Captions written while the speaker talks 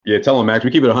Yeah, tell him, Max.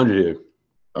 We keep it 100 here.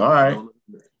 All right.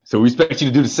 So we expect you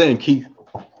to do the same, Keith.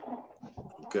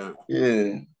 Okay.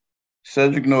 Yeah.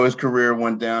 Cedric Noah's career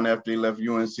went down after he left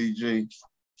UNCG.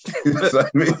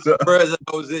 Whereas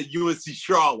I was at UNC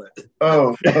Charlotte. Keep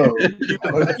it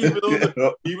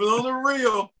on the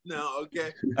real now,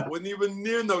 okay? Wasn't even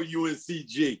near no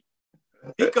UNCG.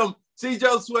 He come, see,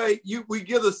 Josue, we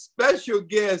get a special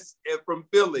guest from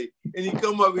Philly, and he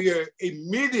come over here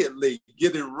immediately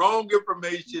getting wrong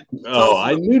information. Oh,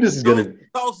 I knew this is gonna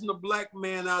tossing the black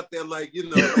man out there like he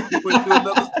went to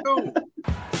another school.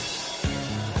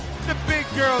 The big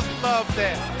girls love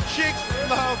that. Chicks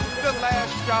love the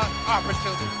last shot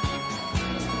opportunity.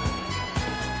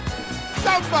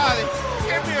 Somebody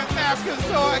give me a napkin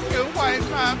so I can wipe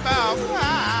my mouth.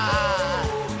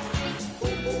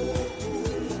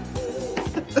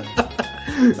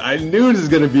 I knew this is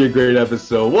going to be a great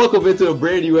episode. Welcome into a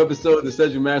brand new episode of the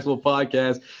Cedric Maxwell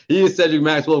Podcast. He is Cedric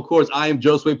Maxwell. Of course, I am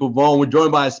Josue Pavone. We're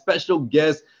joined by a special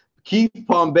guest, Keith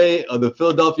Pombey of the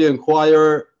Philadelphia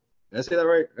Inquirer. Did I say that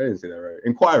right? I didn't say that right.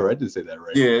 Inquirer, I did say that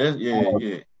right.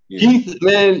 Yeah. Keith,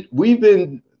 man, we've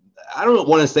been, I don't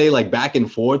want to say like back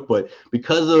and forth, but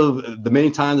because of the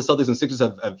many times the Celtics and Sixers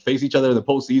have faced each other in the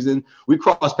postseason, we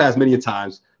crossed paths many a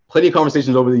times, plenty of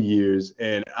conversations over the years,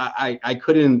 and I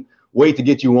couldn't wait to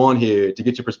get you on here to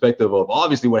get your perspective of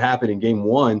obviously what happened in Game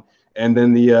 1 and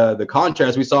then the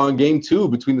contrast we saw in Game 2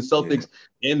 between the Celtics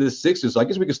and the Sixers. So I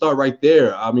guess we can start right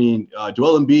there. I mean,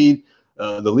 Joel Embiid,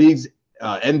 the league's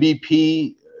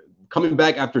MVP, coming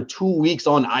back after 2 weeks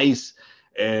on ice,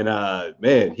 and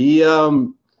man, he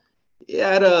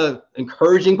had a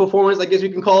encouraging performance, I guess you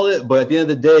can call it. But at the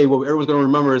end of the day, what everyone's going to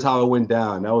remember is how it went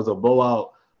down. That was a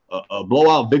blowout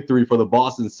victory for the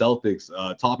Boston Celtics,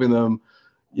 topping them,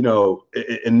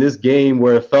 in this game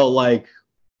where it felt like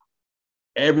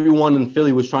everyone in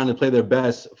Philly was trying to play their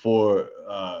best for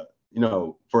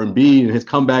Embiid and his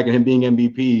comeback and him being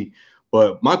MVP.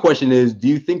 But my question is, do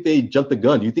you think they jumped the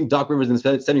gun? Do you think Doc Rivers and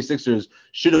the 76ers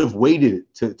should have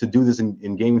waited to do this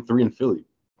in Game 3 in Philly?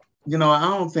 I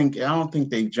don't think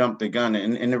they jumped the gun.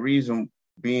 And the reason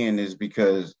being is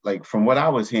because, like, from what I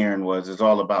was hearing it's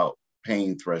all about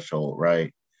pain threshold,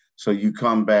 right? So you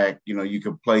come back, you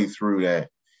could play through that.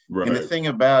 Right. And the thing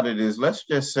about it is, let's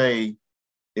just say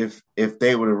if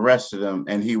they would have rested him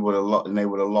and they would have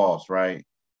lost, right?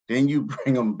 Then you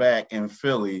bring him back in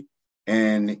Philly,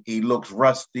 and he looks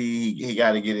rusty. He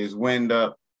got to get his wind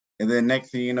up. And then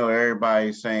next thing you know,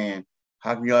 everybody's saying,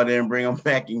 how come y'all didn't bring him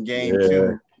back in Game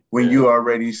 2 when you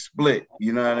already split?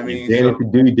 You know what I mean? Damn if you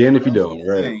do, damn if you don't,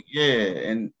 right?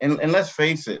 Yeah. And let's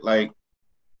face it, like,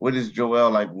 what is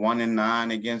Joel, like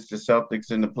 1-9 against the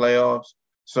Celtics in the playoffs?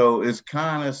 So it's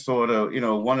kind of sort of,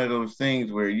 one of those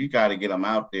things where you got to get him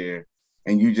out there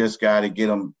and you just got to get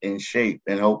him in shape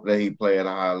and hope that he play at a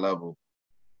high level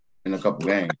in a couple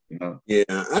games, Yeah,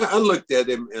 I looked at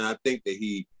him and I think that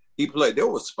he played. There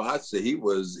were spots that he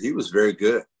was very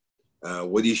good.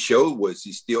 What he showed was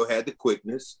he still had the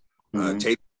quickness.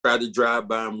 Tatum tried to drive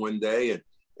by him one day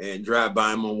and drive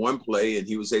by him on one play, and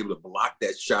he was able to block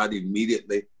that shot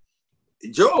immediately.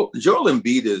 Joel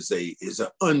Embiid is an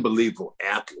unbelievable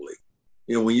athlete.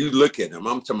 When you look at him,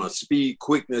 I'm talking about speed,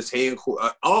 quickness, hand,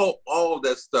 all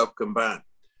that stuff combined.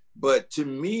 But to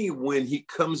me, when he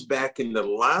comes back in the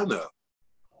lineup,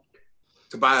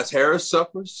 Tobias Harris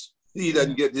suffers. He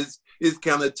doesn't get his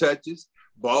kind of touches.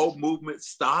 Ball movement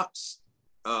stops.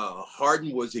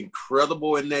 Harden was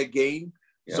incredible in that game.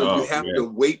 So you have to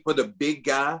wait for the big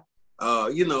guy.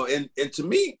 And to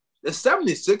me, the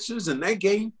 76ers in that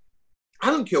game, I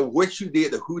don't care what you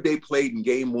did or who they played in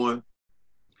Game 1.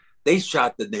 They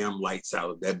shot the damn lights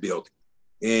out of that building.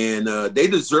 And they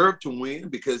deserve to win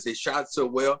because they shot so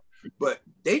well, but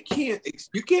you can't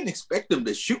expect them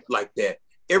to shoot like that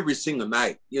every single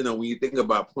night, when you think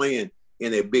about playing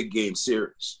in a big game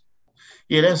series.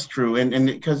 Yeah, that's true. And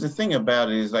because the thing about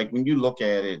it is, like, when you look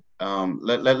at it,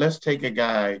 let's take a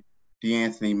guy,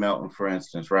 DeAnthony Melton, for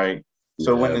instance, right?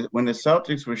 So when the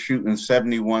Celtics were shooting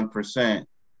 71%,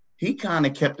 he kind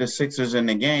of kept the Sixers in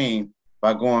the game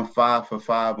by going 5 for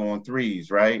 5 on threes,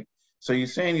 right? So you're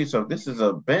saying to yourself, this is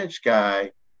a bench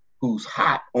guy who's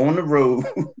hot on the road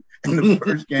in the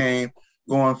first game,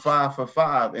 going 5 for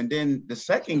 5. And then the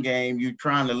second game, you're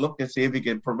trying to look to see if he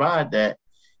could provide that,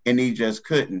 and he just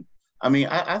couldn't. I mean,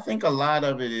 I think a lot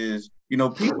of it is,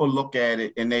 people look at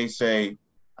it and they say,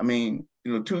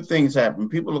 two things happen.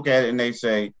 People look at it and they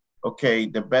say, okay,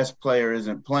 the best player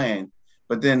isn't playing.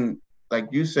 But then, like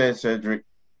you said, Cedric,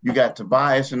 you got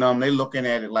Tobias and them. They looking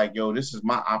at it like, this is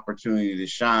my opportunity to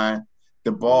shine.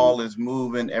 The ball is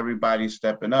moving. Everybody's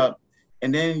stepping up.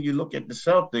 And then you look at the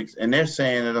Celtics, and they're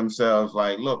saying to themselves,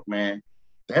 like, look, man,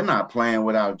 they're not playing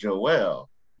without Joel.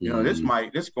 You know, this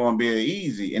going to be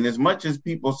easy. And as much as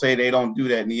people say they don't do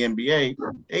that in the NBA,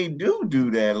 they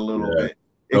do that a little bit,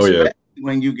 especially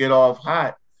when you get off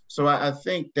hot. So I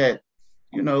think that,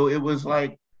 you know, it was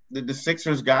like the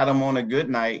Sixers got them on a good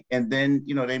night, and then,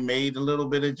 you know, they made a little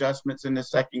bit of adjustments in the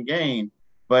second game.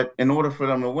 But in order for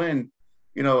them to win,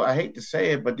 you know, I hate to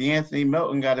say it, but Anthony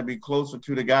Melton got to be closer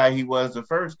to the guy he was the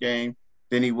first game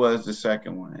than he was the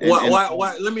second one.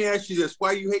 Why? Let me ask you this: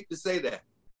 why you hate to say that?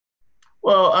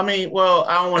 Well, I mean,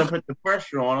 I don't want to put the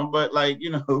pressure on him, but like,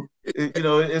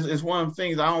 it's one of the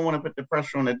things I don't want to put the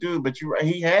pressure on the dude, but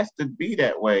he has to be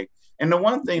that way. And the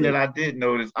one thing that I did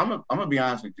notice, I'm gonna be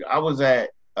honest with you, I was at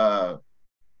cover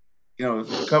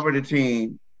the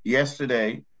team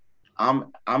yesterday.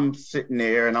 I'm sitting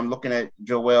there and I'm looking at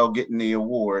Joel getting the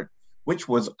award, which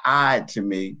was odd to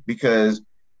me because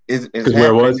it's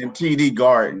happening in TD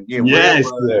Garden. Yeah, yes.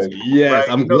 Right?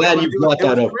 I'm glad you brought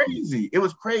that up. Crazy. It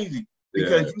was crazy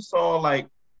because you saw, like,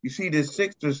 you see this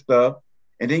Sixers stuff,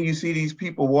 and then you see these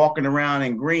people walking around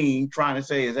in green trying to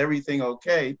say, is everything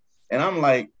okay? And I'm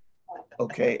like,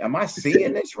 okay, am I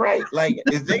seeing this right? Like,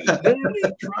 is they literally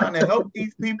trying to help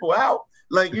these people out?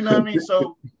 Like, you know what I mean?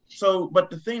 So, but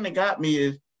the thing that got me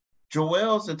is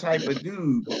Joel's the type of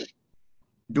dude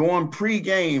during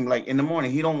pregame, like in the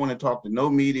morning, he don't want to talk to no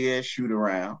media, shoot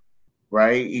around,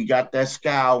 right? He got that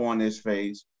scowl on his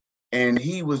face, and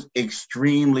he was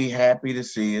extremely happy to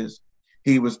see us.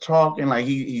 He was talking like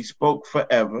he spoke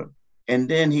forever, and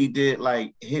then he did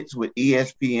like hits with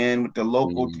ESPN with the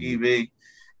local TV,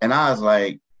 and I was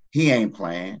like, he ain't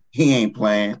playing,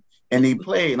 and he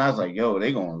played, and I was like, yo,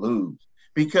 they gonna lose.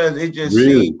 Because it just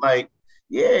seemed like,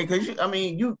 because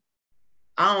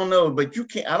I don't know, but you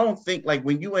can't. I don't think, like,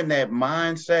 when you in that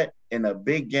mindset in a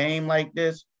big game like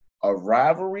this, a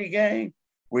rivalry game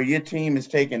where your team is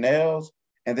taking L's,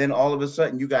 and then all of a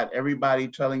sudden you got everybody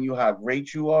telling you how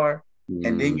great you are,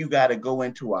 and then you got to go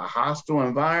into a hostile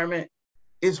environment.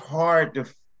 It's hard to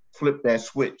flip that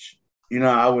switch,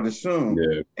 I would assume.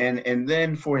 Yeah. And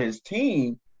then for his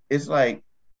team, it's like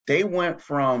they went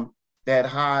from that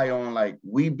high on, like,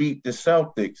 we beat the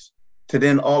Celtics, to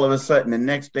then all of a sudden the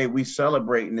next day we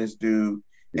celebrating this dude.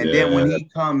 And then when he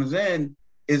comes in,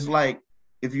 it's like,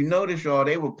 if you notice, y'all,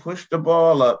 they would push the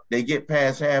ball up, they get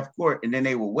past half court, and then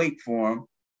they would wait for him,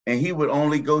 and he would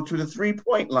only go to the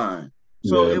 3-point line.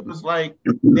 So it was like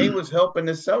they was helping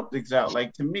the Celtics out.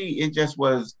 Like, to me, it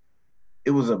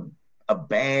was a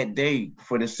bad day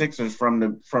for the Sixers from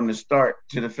the start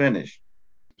to the finish.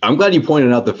 I'm glad you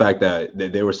pointed out the fact that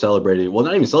they were celebrating. Well,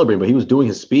 not even celebrating, but he was doing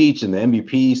his speech and the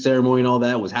MVP ceremony and all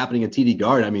that was happening at TD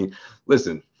Garden. I mean,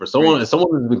 listen, for someone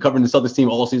who's been covering the Celtics team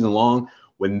all season long,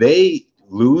 when they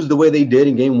lose the way they did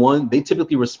in game one, they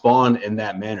typically respond in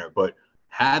that manner. But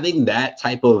having that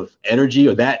type of energy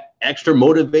or that extra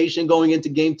motivation going into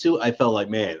game two, I felt like,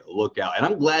 man, look out. And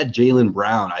I'm glad Jaylen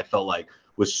Brown, I felt like,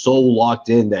 was so locked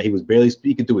in that he was barely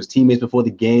speaking to his teammates before the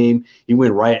game. He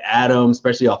went right at them,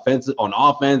 especially on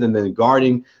offense, and then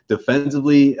guarding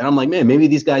defensively. And I'm like, man, maybe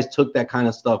these guys took that kind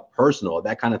of stuff personally,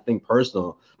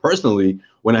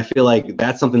 when I feel like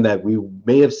that's something that we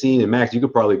may have seen. And Max, you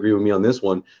could probably agree with me on this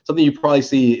one. Something you probably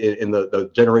see in the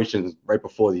generations right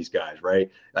before these guys, right?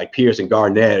 Like Pierce and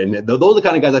Garnett. And those are the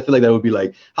kind of guys I feel like that would be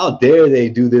like, how dare they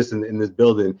do this in this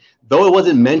building? Though it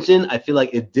wasn't mentioned, I feel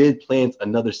like it did plant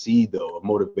another seed, though, of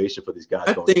motivation for these guys.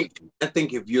 I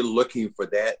think if you're looking for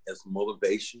that as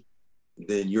motivation,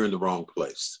 then you're in the wrong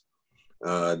place.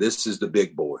 This is the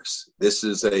big boys. This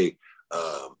is the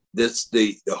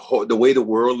way the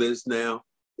world is now.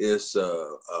 Is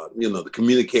the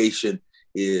communication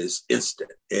is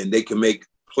instant, and they can make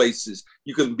places.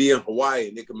 You can be in Hawaii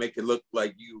and they can make it look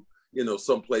like you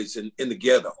someplace in the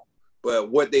ghetto.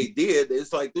 But what they did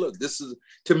is like, look, this is,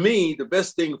 to me, the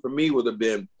best thing for me would have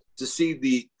been to see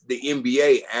the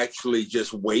NBA actually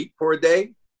just wait for a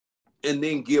day and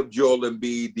then give Joel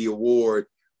Embiid the award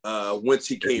once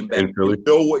he came back. You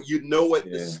know what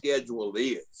the schedule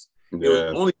is.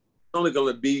 Yeah. It's only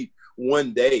going to be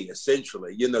one day,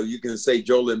 essentially. You can say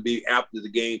Joel Embiid after the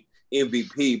game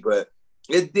MVP, but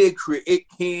it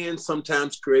can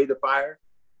sometimes create a fire.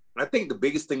 I think the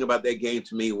biggest thing about that game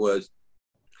to me was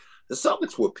the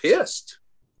Celtics were pissed,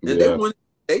 and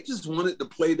they just wanted to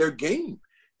play their game.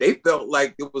 They felt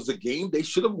like it was a game they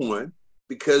should have won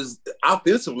because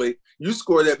offensively, you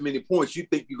score that many points, you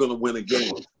think you're going to win a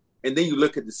game. And then you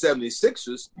look at the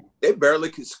 76ers, they barely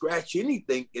could scratch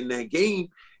anything in that game.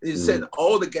 And it said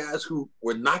all the guys who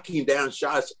were knocking down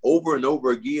shots over and over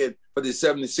again for the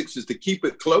 76ers to keep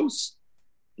it close,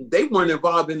 they weren't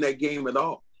involved in that game at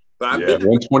all. But I've been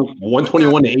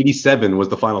 121 to 87 was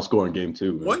the final score in game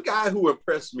 2. Man. One guy who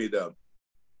impressed me though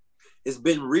has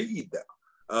been Reed.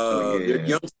 Their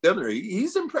young center.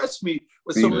 He's impressed me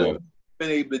with some of the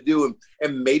been able to do,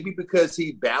 and maybe because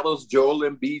he battles Joel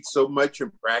Embiid so much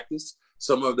in practice,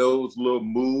 some of those little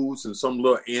moves and some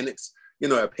little antics,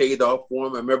 have paid off for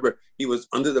him. I remember he was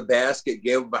under the basket,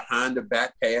 gave behind the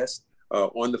back pass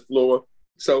on the floor.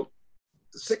 So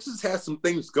the Sixers had some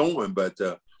things going, but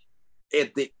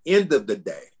at the end of the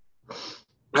day,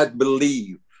 I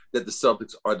believe that the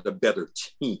Celtics are the better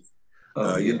team.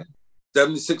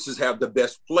 76ers have the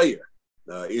best player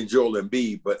in Joel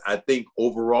Embiid, but I think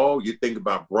overall, you think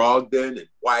about Brogdon and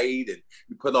White, and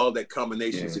you put all that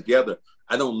combinations together.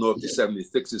 I don't know if the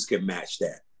 76ers can match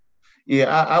that.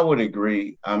 Yeah, I would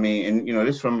agree. I mean, and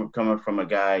this coming from a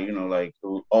guy, like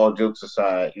all jokes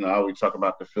aside, I always talk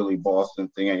about the Philly-Boston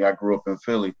thing. I grew up in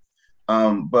Philly.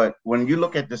 But when you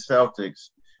look at the Celtics,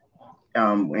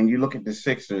 when you look at the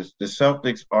Sixers, the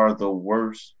Celtics are the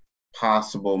worst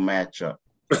possible matchup.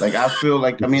 Like, I feel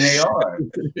like, they are,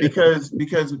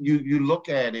 because you look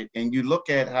at it and you look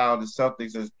at how the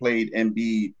Celtics has played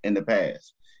Embiid in the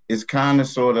past. It's kind of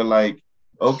sort of like,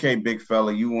 okay, big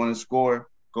fella, you want to score?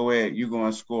 Go ahead, you're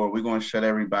going to score. We're going to shut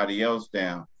everybody else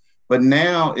down. But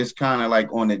now it's kind of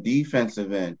like on the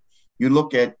defensive end. You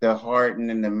look at the Harden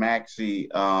and the Maxey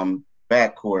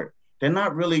backcourt. They're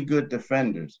not really good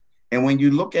defenders. And when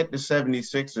you look at the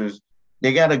 76ers,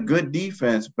 they got a good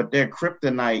defense, but their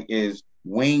kryptonite is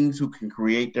wings who can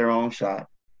create their own shot,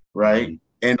 right?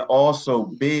 Mm-hmm. And also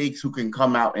bigs who can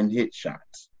come out and hit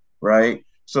shots, right?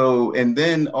 So, and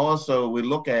then also we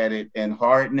look at it, and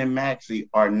Harden and Maxey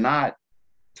are not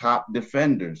top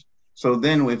defenders. So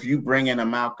then if you bring in a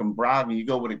Malcolm Brogdon, you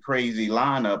go with a crazy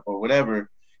lineup or whatever,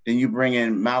 then you bring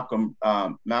in Malcolm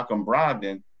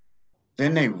Brogdon,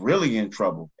 then they really in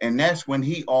trouble. And that's when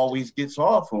he always gets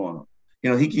off on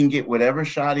them. He can get whatever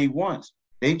shot he wants.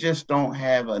 They just don't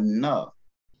have enough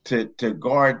to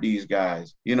guard these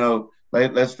guys.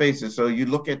 Let's face it. So you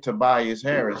look at Tobias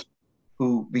Harris,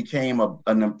 who became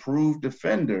an improved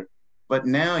defender, but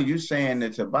now you're saying to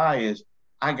Tobias,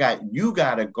 you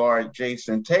got to guard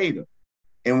Jason Tatum.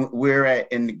 And we're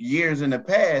in the years in the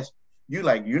past,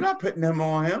 you're not putting him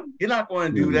on him. You're not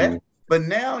going to do that. But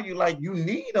now you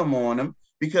need him on him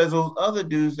because those other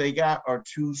dudes they got are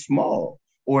too small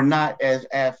or not as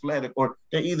athletic, or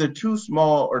they're either too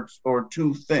small or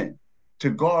too thin to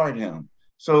guard him.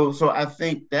 So I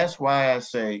think that's why I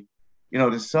say, the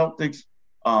Celtics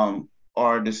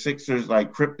are the Sixers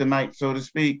like kryptonite, so to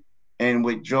speak. And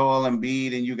with Joel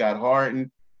Embiid and you got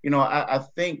Harden, I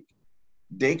think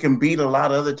they can beat a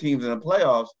lot of other teams in the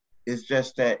playoffs. It's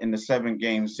just that in the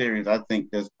 7-game series, I think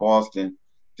this Boston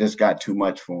just got too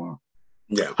much for them.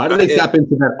 Yeah. How do they tap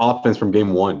into that offense from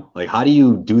game 1? Like, how do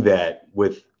you do that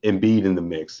with Embiid in the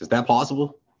mix? Is that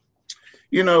possible?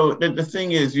 The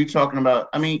thing is, you're talking about,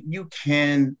 you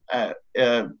can,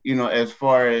 as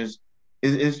far as,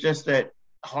 it's just that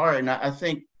Harden, I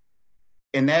think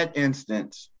in that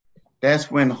instance,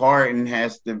 that's when Harden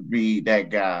has to be that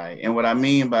guy. And what I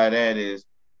mean by that is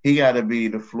he got to be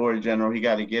the floor general. He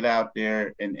got to get out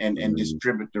there and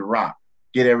distribute the rock,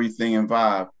 get everything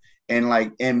involved. And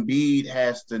Embiid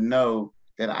has to know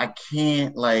that I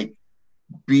can't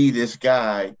be this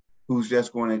guy who's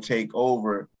just going to take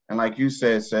over. And like you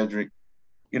said, Cedric,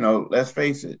 let's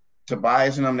face it,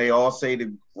 Tobias and them, they all say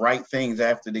the right things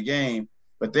after the game,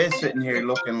 but they're sitting here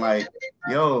looking like,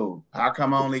 yo, how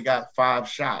come I only got 5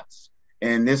 shots?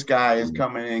 And this guy is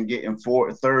coming in getting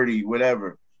 30,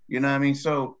 whatever. You know what I mean?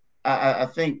 So I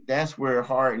think that's where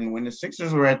Harden, when the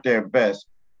Sixers were at their best,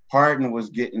 Harden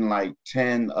was getting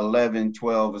 10, 11,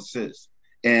 12 assists.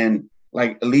 And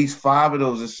at least 5 of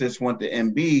those assists went to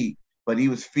Embiid, but he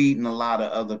was feeding a lot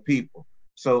of other people.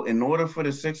 So in order for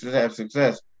the Sixers to have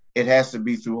success, it has to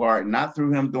be through Harden, not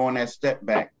through him doing that step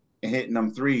back and hitting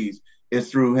them threes.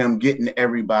 It's through him getting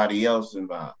everybody else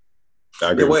involved.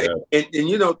 I agree with that.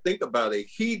 And think about it.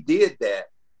 He did that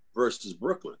versus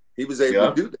Brooklyn. He was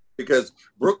able to do that because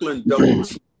Brooklyn doubled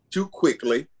too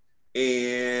quickly.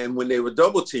 And when they were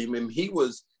double teaming, he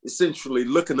was essentially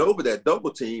looking over that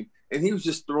double team, and he was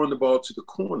just throwing the ball to the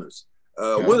corners.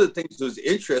 One of the things that was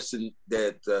interesting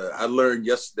that I learned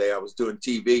yesterday, I was doing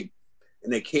TV,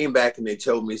 and they came back and they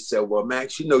told me, said, well,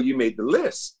 Max, you made the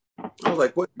list. I was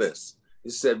like, what list?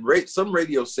 It said some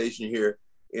radio station here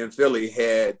in Philly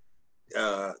had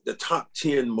the top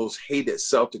 10 most hated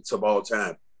Celtics of all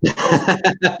time.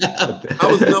 I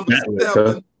was number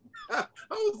 7. I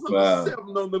was number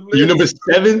 7 on the list. You number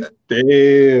 7?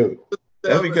 Damn.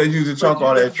 That's because you used to talk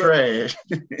all that trash.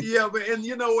 Yeah, but and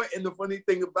you know what? And the funny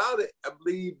thing about it, I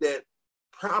believe that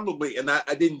probably, and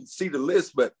I didn't see the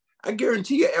list, but I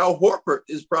guarantee you Al Horford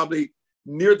is probably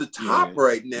near the top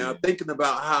right now, thinking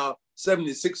about how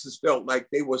 76ers felt like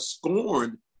they were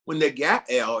scorned when they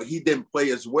got Al. He didn't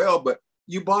play as well, but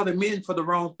you bought him in for the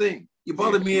wrong thing. You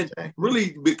bought him in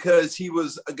really because he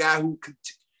was a guy who could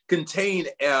contain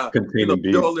Joel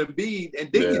Embiid,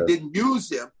 and then you didn't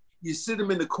use him. You sit him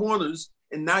in the corners,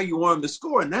 and now you want him to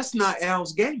score, and that's not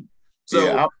Al's game.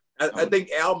 So I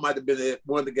think Al might have been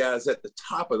one of the guys at the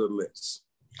top of the list.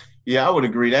 Yeah, I would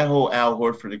agree. That whole Al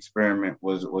Horford experiment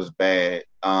was bad,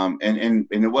 and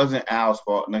it wasn't Al's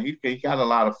fault. Now he got a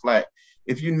lot of flack.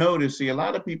 If you notice, a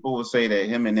lot of people will say that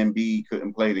him and Embiid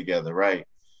couldn't play together, right?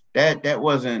 That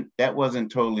wasn't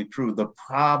totally true. The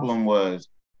problem was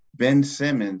Ben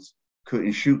Simmons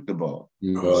couldn't shoot the ball.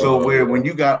 So when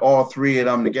you got all three of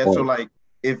them together, so like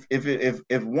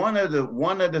if one of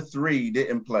the three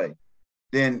didn't play,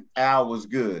 then Al was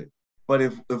good. But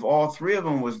if all three of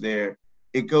them was there,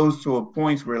 it goes to a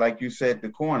point where, like you said, the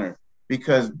corner,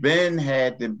 because Ben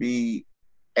had to be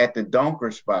at the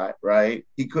dunker spot, right?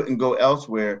 He couldn't go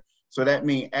elsewhere. So that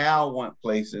means Al went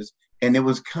places. And it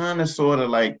was kind of sort of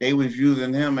like they was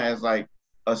using him as like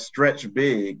a stretch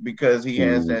big because he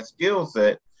has that skill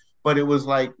set. But it was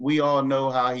like, we all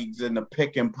know how he's in the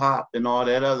pick and pop and all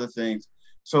that other things.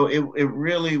 So it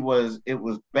really was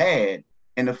bad.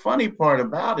 And the funny part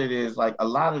about it is, like, a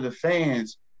lot of the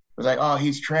fans was like, oh,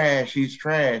 he's trash.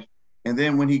 And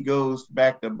then when he goes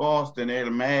back to Boston,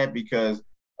 they're mad because,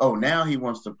 oh, now he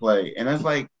wants to play. And it's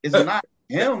like, it's not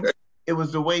him. It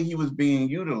was the way he was being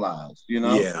utilized, you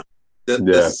know? Yeah.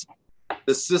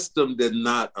 The system did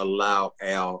not allow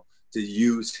Al to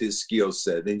use his skill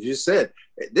set. And you said,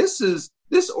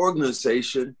 this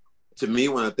organization, to me,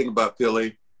 when I think about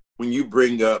Philly, when you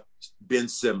bring up Ben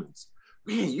Simmons,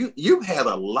 man, you've had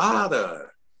a lot of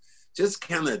just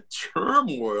kind of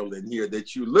turmoil in here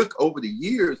that you look over the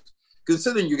years,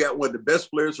 considering you got one of the best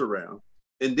players around.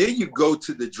 And then you go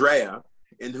to the draft,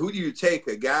 and who do you take?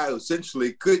 A guy who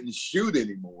essentially couldn't shoot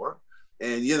anymore.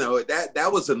 And that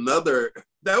was another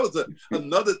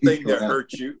thing that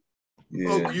hurt you.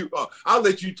 Yeah. I'll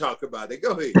let you talk about it.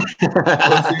 Go ahead.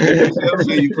 I'll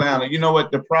say you clowning. You know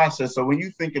what? The process. So when you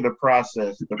think of the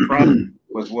process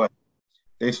was what?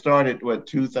 They started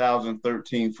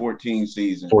 2013-14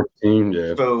 season. 14,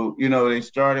 yeah. So they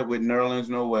started with Nerlens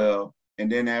Noel,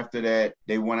 and then after that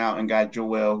they went out and got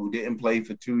Joel, who didn't play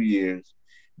for 2 years.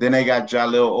 Then they got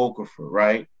Jahlil Okafor,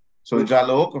 right? So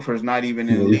Jahlil Okafor is not even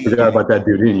in the league. You forgot about that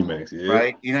dude, Max, yeah.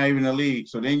 Right? You're not even in the league.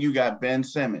 So then you got Ben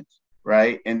Simmons,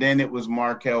 right? And then it was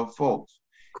Markelle Fultz.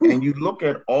 Cool. And you look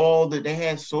at they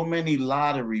had so many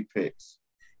lottery picks.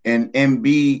 And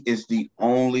Embiid is the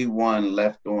only one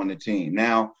left on the team.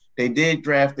 Now, they did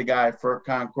draft the guy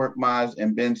Furkan Korkmaz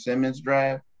and Ben Simmons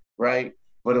draft, right?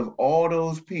 But of all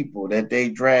those people that they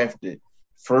drafted,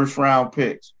 first-round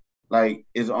picks, like,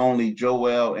 is only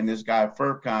Joel and this guy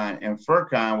Furkan. And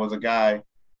Furkan was a guy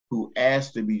who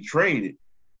asked to be traded,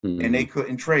 and they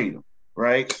couldn't trade him,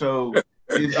 right? So,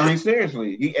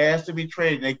 seriously, he asked to be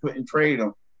traded, and they couldn't trade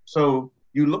him. So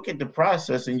you look at the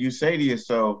process and you say to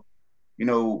yourself,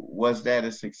 was that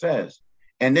a success?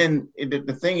 And then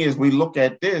the thing is, we look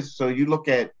at this. So you look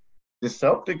at the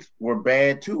Celtics were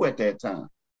bad too at that time.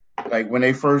 Like when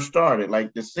they first started,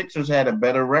 like the Sixers had a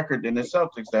better record than the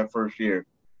Celtics that first year.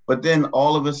 But then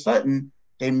all of a sudden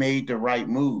they made the right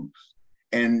moves.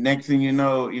 And next thing you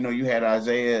know, you had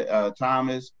Isaiah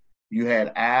Thomas, you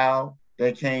had Al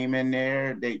that came in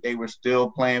there. They were still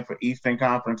playing for Eastern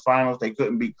Conference Finals. They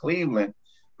couldn't beat Cleveland.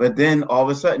 But then all of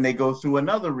a sudden they go through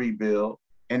another rebuild,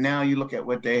 and now you look at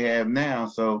what they have now.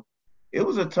 So it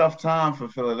was a tough time for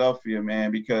Philadelphia, man,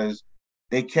 because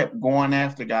they kept going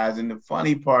after guys. And the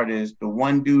funny part is the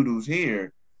one dude who's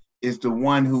here is the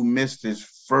one who missed his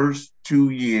first 2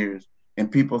 years,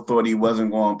 and people thought he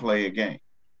wasn't going to play a game.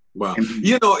 Wow. And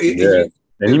he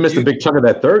missed a big chunk of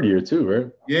that third year too,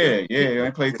 right? Yeah. He only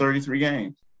played 33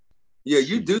 games. Yeah,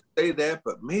 you do say that,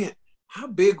 but man, how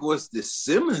big was the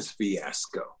Simmons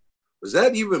fiasco? Was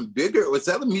that even bigger? Was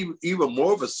that even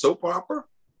more of a soap opera?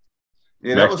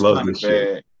 Yeah, that was kind of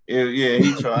bad.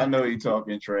 I know he's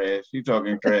talking trash. It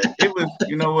was,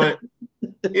 you know what?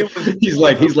 He's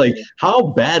like, how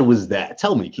bad was that?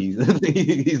 Tell me, Keith.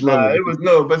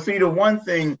 But see, the one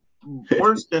thing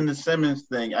worse than the Simmons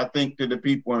thing, I think, to the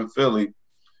people in Philly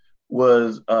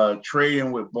was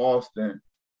trading with Boston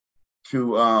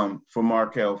for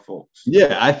Markelle Fultz.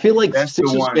 Yeah, I feel like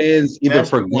Sixers fans either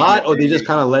forgot or they just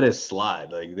kind of let it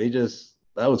slide. Like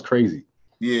that was crazy.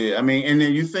 Yeah, I mean, and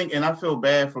then you think, and I feel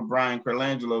bad for Brian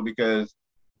Colangelo because,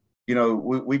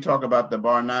 we talk about the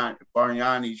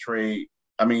Bargnani trade.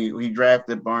 I mean, he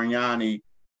drafted Bargnani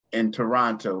in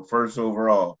Toronto, first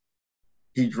overall.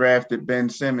 He drafted Ben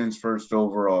Simmons first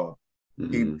overall.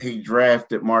 He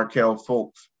drafted Markelle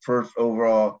Fultz first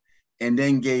overall, and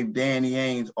then gave Danny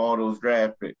Ainge all those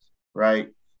draft picks, right?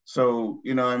 So,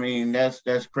 you know what I mean? That's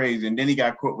crazy. And then he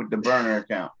got caught with the burner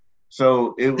account.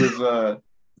 So it was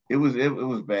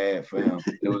bad for him.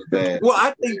 It was bad.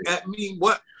 Well,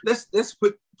 let's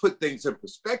put things in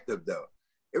perspective though.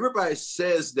 Everybody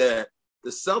says that the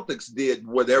Celtics did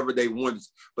whatever they wanted,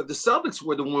 but the Celtics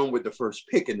were the one with the first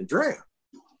pick in the draft.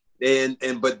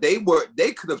 But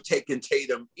they could have taken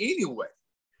Tatum anyway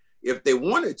if they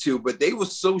wanted to, but they were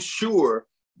so sure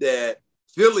that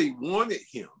Philly wanted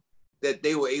him that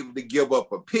they were able to give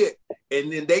up a pick,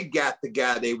 and then they got the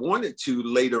guy they wanted to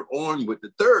later on with the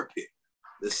third pick.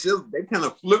 They kind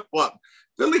of flip-flop.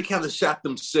 Philly kind of shot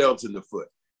themselves in the foot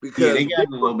because they got a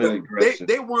little bit aggressive.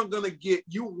 They weren't going to get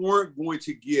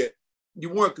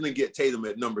Tatum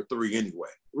at number 3 anyway,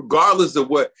 regardless of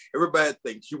what everybody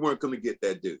thinks. You weren't going to get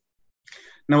that dude.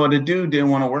 No, the dude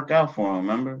didn't want to work out for him,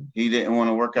 remember? He didn't want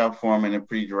to work out for him in the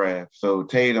pre-draft. So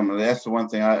Tatum, that's the one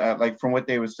thing I like from what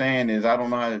they were saying is, I don't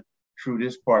know how true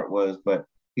this part was, but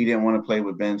he didn't want to play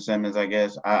with Ben Simmons, I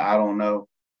guess. I don't know.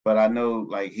 But I know,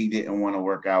 like, he didn't want to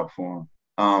work out for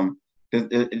him.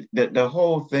 The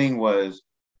whole thing was,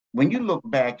 when you look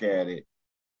back at it,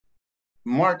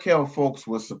 Markelle Fultz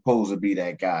was supposed to be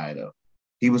that guy, though.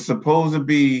 He was supposed to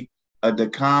be the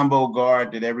combo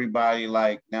guard that everybody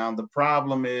liked. Now, the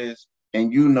problem is,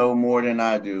 and you know more than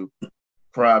I do,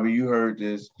 probably you heard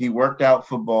this, he worked out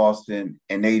for Boston,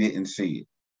 and they didn't see it.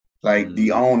 Like,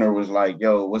 the owner was like,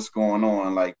 yo, what's going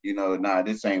on? Like,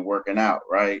 this ain't working out,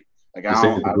 right? Like, I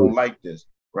don't like this,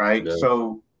 right? Yeah.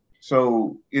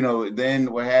 So,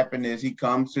 then what happened is he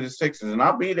comes to the Sixers, and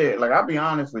I'll be there. Like, I'll be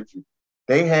honest with you.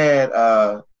 They had,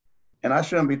 and I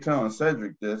shouldn't be telling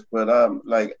Cedric this, but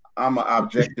I'm an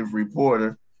objective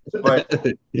reporter. But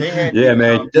they had,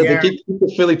 man, keep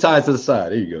the Philly ties to the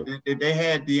side. There you go. They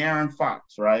had De'Aaron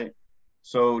Fox, right?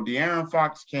 So De'Aaron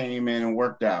Fox came in and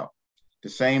worked out the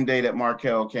same day that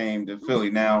Markelle came to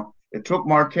Philly. Now, it took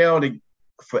Markelle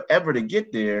forever to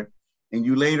get there, and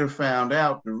you later found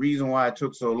out the reason why it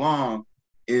took so long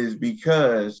is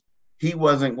because he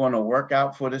wasn't going to work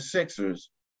out for the Sixers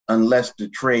unless the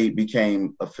trade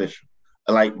became official,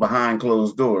 like behind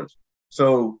closed doors.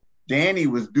 So Danny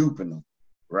was duping them,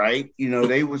 right?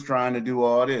 They was trying to do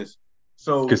all this.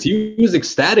 So because he was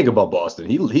ecstatic about Boston.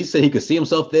 He said he could see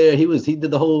himself there. He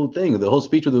did the whole thing, the whole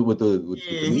speech with the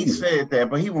he said that,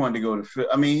 but he wanted to go to Philly.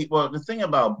 I mean, the thing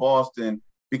about Boston,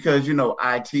 because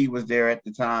IT was there at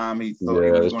the time, he thought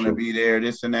he was going to be there,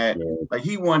 this and that. Yeah. Like,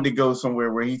 he wanted to go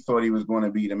somewhere where he thought he was going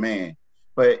to be the man,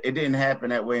 but it didn't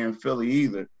happen that way in Philly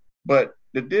either. But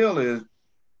the deal is,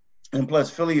 and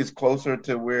plus Philly is closer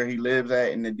to where he lives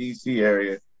at in the DC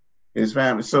area, his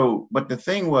family. So, but the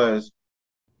thing was,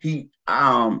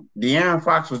 De'Aaron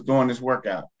Fox was doing this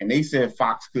workout, and they said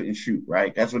Fox couldn't shoot,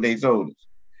 right? That's what they told us.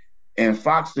 And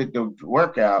Fox did the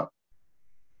workout,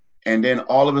 and then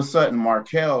all of a sudden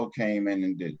Markelle came in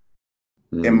and did it.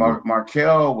 Mm-hmm. And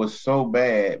Markelle was so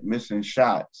bad missing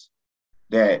shots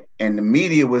and the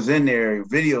media was in there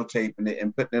videotaping it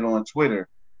and putting it on Twitter,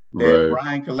 that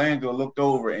Brian Colangelo looked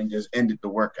over and just ended the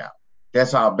workout.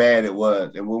 That's how bad it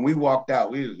was. And when we walked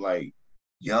out, we was like,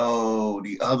 yo,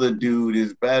 the other dude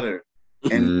is better.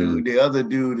 And the other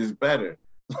dude is better.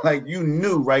 Like, you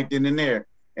knew right then and there.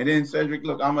 And then Cedric,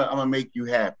 look, I'm gonna make you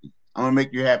happy. I'm gonna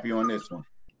make you happy on this one.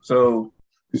 So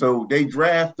they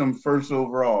draft them first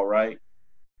overall, right?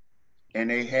 And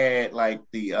they had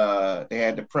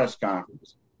the press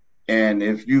conference. And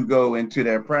if you go into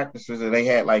their practices, they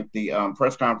had the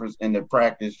press conference in the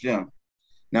practice gym.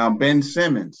 Now, Ben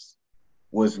Simmons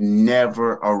was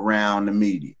never around the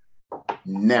media.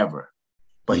 Never.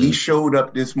 But he showed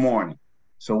up this morning.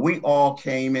 So we all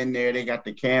came in there. They got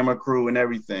the camera crew and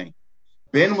everything.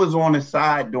 Ben was on the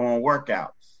side doing workouts,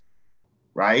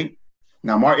 right?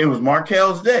 Now, it was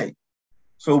Markelle's day.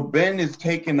 So Ben is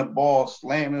taking the ball,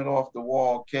 slamming it off the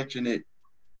wall, catching it.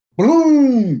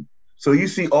 Boom! So you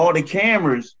see all the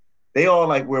cameras, they all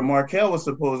like where Markelle was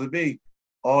supposed to be.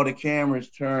 All the cameras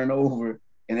turn over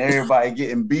and everybody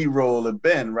getting B-roll of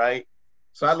Ben, right?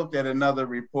 So I looked at another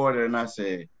reporter and I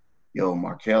said, yo,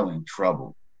 Markelle in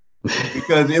trouble.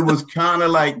 Because it was kind of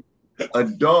like a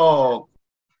dog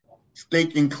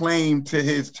staking claim to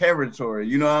his territory.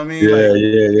 You know what I mean? Yeah.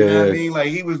 You know what I mean? Like,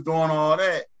 he was doing all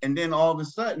that. And then all of a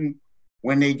sudden,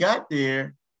 when they got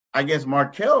there, I guess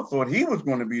Markelle thought he was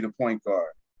going to be the point guard.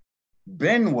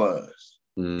 Ben was.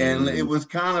 And it was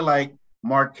kind of like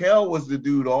Markelle was the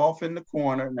dude off in the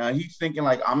corner. Now he's thinking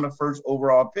like, I'm the first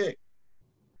overall pick.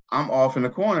 I'm off in the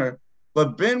corner.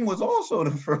 but Ben was also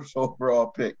the first overall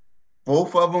pick.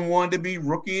 Both of them wanted to be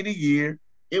rookie of the year.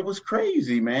 It was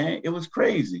crazy, man. It was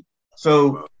crazy.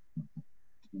 So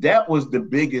that was the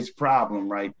biggest problem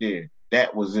right there.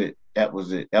 That was it. That was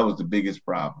the biggest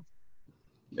problem.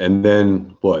 And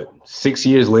then what? 6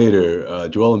 years later,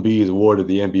 Joel Embiid is awarded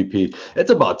the MVP. It's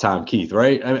about time, Keith,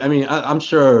 right? I mean, I'm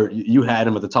sure you had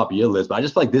him at the top of your list, but I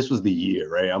just feel like this was the year,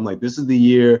 right? I'm like, this is the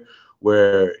year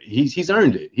where he's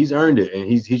earned it. He's earned it, and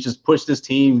he's just pushed this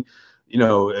team,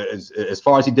 as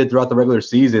far as he did throughout the regular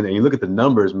season. And you look at the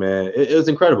numbers, man, it was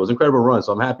incredible. It was an incredible run.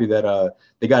 So I'm happy that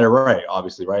they got it right,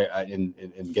 obviously, right, in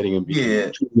getting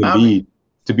Embiid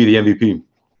to be the MVP.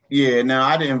 Yeah, now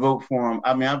I didn't vote for him.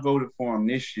 I mean, I voted for him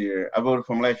this year. I voted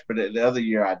for him last year, but the other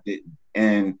year I didn't.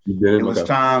 And it was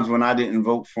times when I didn't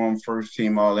vote for him first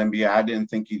team All NBA. I didn't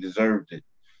think he deserved it.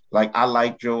 Like, I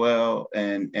like Joel,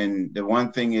 and the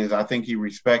one thing is I think he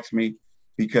respects me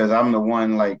because I'm the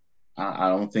one, like, I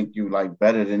don't think you like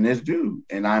better than this dude,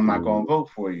 and I'm not going to vote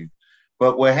for you.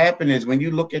 But what happened is when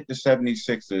you look at the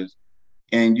 76ers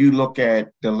and you look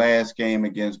at the last game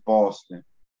against Boston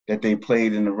that they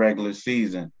played in the regular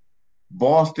season,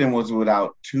 Boston was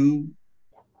without two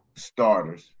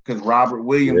starters because Robert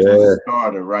Williams was a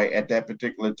starter, right, at that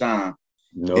particular time.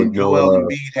 And Joel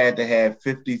Embiid had to have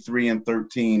 53 and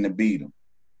 13 to beat him,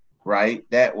 right,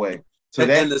 that way. So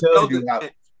that tells you how.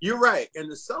 You're right.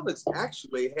 And the Celtics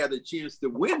actually had a chance to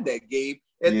win that game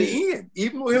at the end.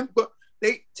 Even with him, but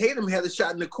Tatum had a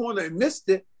shot in the corner and missed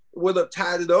it, would have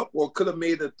tied it up or could have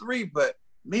made a three. But,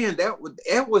 man, that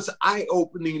was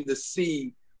eye-opening to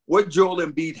see what Joel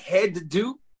Embiid had to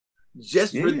do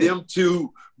just for them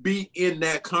to be in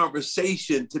that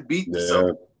conversation to beat the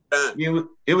Celtics.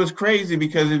 It was crazy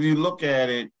because if you look at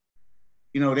it,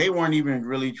 they weren't even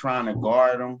really trying to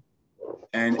guard him.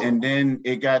 And then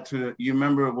it got to, you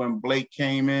remember when Blake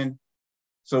came in?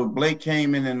 So Blake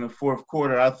came in the fourth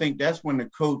quarter. I think that's when the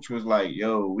coach was like,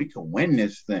 yo, we can win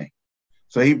this thing.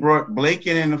 So he brought Blake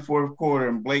in the fourth quarter,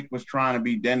 and Blake was trying to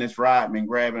be Dennis Rodman,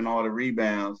 grabbing all the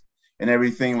rebounds and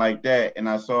everything like that. And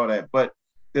I saw that. But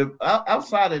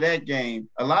outside of that game,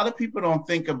 a lot of people don't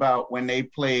think about when they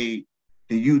played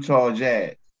the Utah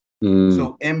Jazz.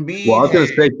 So Embiid. Well, I was going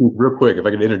to say, real quick, if I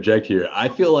could interject here, I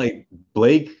feel like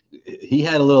Blake, he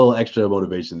had a little extra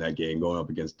motivation that game going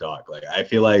up against Doc. Like, I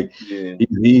feel like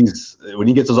he's when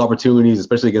he gets those opportunities,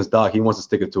 especially against Doc, he wants to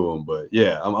stick it to him. But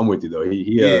yeah, I'm with you though.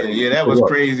 That was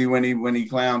crazy when he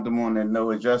clowned him on the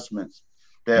no adjustments.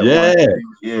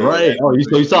 Right. Oh,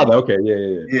 you saw that? Okay,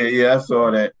 yeah, I saw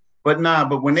that.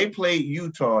 But when they played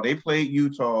Utah,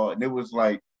 and it was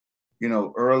like,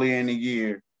 early in the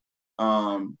year,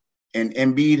 and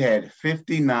Embiid had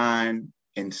 59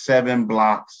 and 7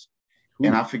 blocks,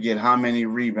 and I forget how many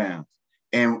rebounds.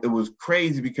 And it was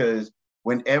crazy because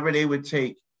whenever they would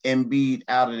take Embiid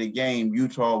out of the game,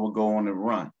 Utah would go on a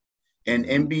run. And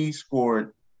Embiid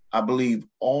scored, I believe,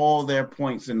 all their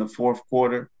points in the fourth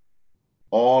quarter,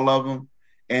 all of them.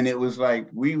 And it was like,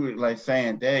 we were like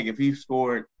saying, dang, if he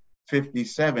scored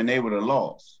 57, they would have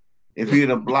lost. If he'd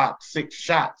have blocked 6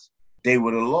 shots, they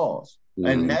would have lost.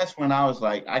 And that's when I was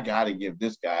like, I got to give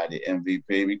this guy the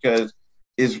MVP because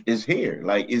it's here.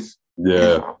 Like,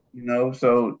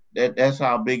 so that's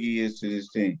how big he is to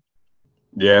this team.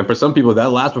 Yeah, and for some people,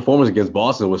 that last performance against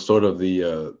Boston was sort of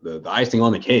the icing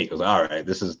on the cake. It was all right.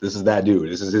 This is that dude.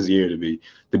 This is his year to be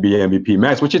MVP.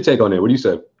 Max, what's your take on it? What do you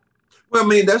say? Well, I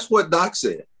mean, that's what Doc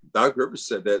said. Doc Rivers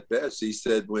said that best. He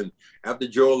said after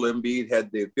Joel Embiid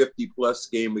had the 50-plus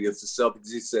game against the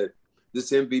Celtics, he said,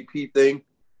 this MVP thing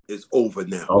is over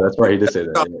now. Oh, that's right. He did say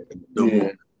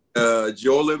that.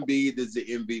 Joel Embiid is the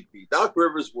MVP. Doc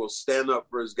Rivers will stand up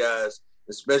for his guys,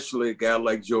 especially a guy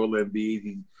like Joel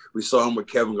Embiid. We saw him with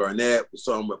Kevin Garnett. We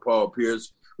saw him with Paul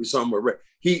Pierce. We saw him with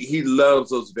he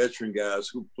loves those veteran guys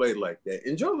who play like that.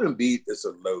 And Joel Embiid is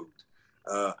a load.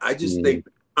 I just think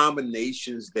the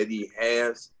combinations that he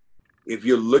has, if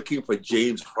you're looking for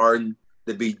James Harden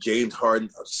to be James Harden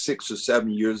of 6 or 7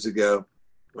 years ago,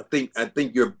 I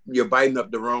think you're biting up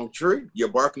the wrong tree. You're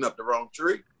barking up the wrong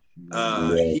tree.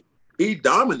 He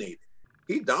dominated.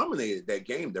 He dominated that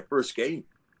game, the first game,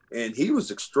 and he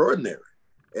was extraordinary.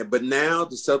 But now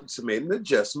the Celtics have made an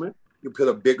adjustment. You put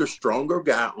a bigger, stronger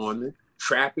guy on it,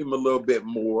 trap him a little bit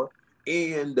more,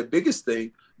 and the biggest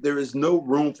thing, there is no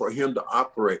room for him to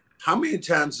operate. How many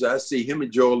times do I see him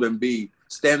and Joel Embiid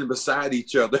standing beside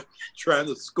each other trying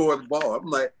to score the ball? I'm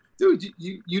like, dude,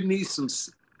 you need some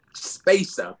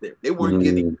space out there. They weren't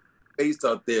getting space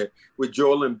out there with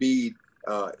Joel Embiid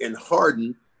and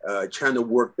Harden trying to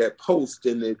work that post,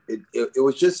 and it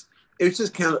it's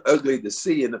just kind of ugly to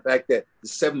see, and the fact that the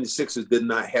 76ers did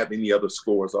not have any other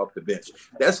scores off the bench.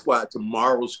 That's why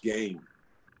tomorrow's game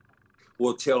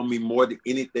will tell me more than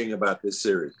anything about this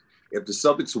series. If the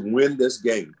Celtics win this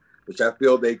game, which I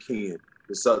feel they can,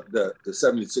 the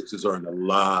 76ers are in a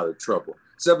lot of trouble.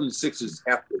 76ers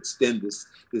have to extend this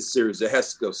series. It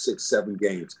has to go 6-7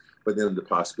 games for them to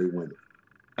possibly win it.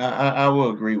 I will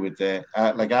agree with that.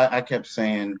 I kept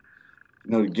saying,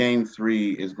 Game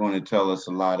 3 is going to tell us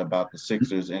a lot about the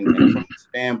Sixers, and from the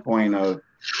standpoint of,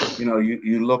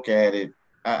 you look at it,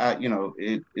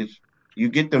 it's you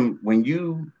get them when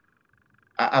you.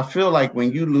 I feel like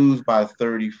when you lose by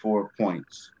 34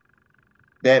 points,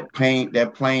 that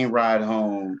plane ride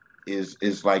home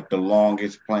is like the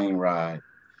longest plane ride.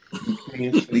 You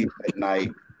can't sleep at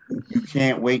night. You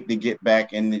can't wait to get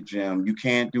back in the gym. You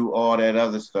can't do all that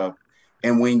other stuff.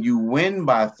 And when you win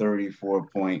by 34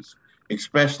 points,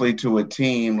 especially to a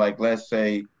team like, let's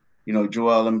say,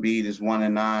 Joel Embiid is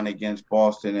 1-9 against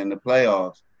Boston in the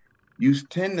playoffs, you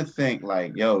tend to think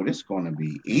like, yo, this is going to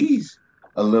be easy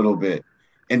a little bit.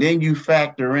 And then you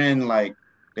factor in like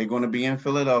they're going to be in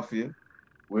Philadelphia,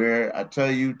 where I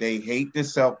tell you they hate the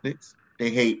Celtics. They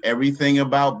hate everything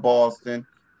about Boston,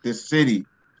 the city.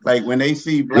 Like when they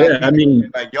see black people,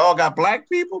 like y'all got black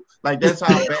people, like that's how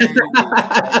bad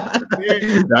it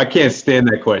is. I can't stand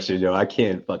that question, yo. I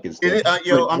can't fucking stand it.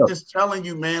 I'm just telling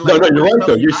you, man. Like, no, you're right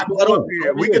though. You're spot on.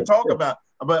 We can talk about,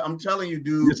 but I'm telling you,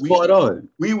 dude. You're spot on.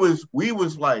 We were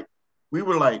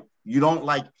like, you don't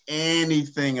like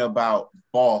anything about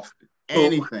Boston,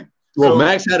 anything. Well,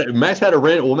 Max had a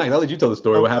rant. Well, Max, I'll let you tell the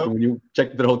story. What happened when you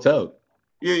checked into the hotel?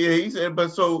 Yeah. He said,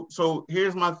 but so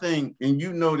here's my thing, and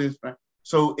you know this, man.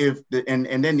 So if and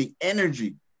then the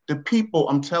energy, the people,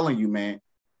 I'm telling you, man.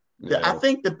 I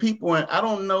think the people, and I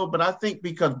don't know, but I think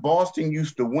because Boston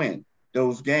used to win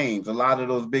those games, a lot of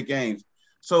those big games.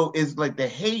 So it's like the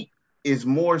hate is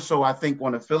more so, I think,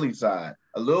 on the Philly side,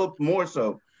 a little more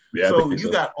so. Yeah, so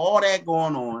you got all that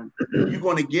going on. You're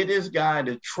going to get this guy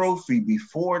the trophy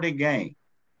before the game.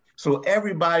 So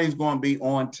everybody's going to be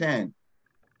on 10.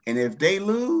 And if they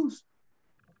lose,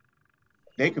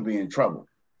 they could be in trouble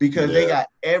because they got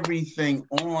everything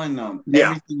on them,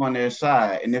 everything on their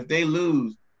side. And if they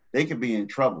lose, they could be in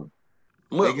trouble.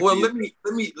 Well, let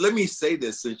me say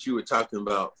this, since you were talking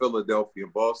about Philadelphia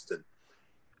and Boston.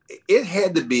 It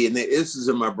had to be, and this is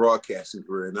in my broadcasting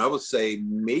career, and I would say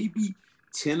maybe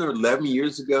 10 or 11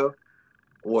 years ago,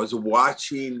 was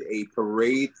watching a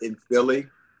parade in Philly,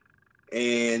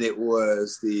 and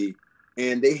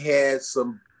they had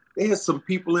some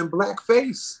people in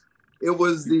blackface. It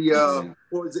was the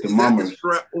Mummers.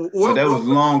 That was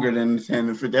longer than 10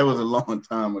 to 15. That was a long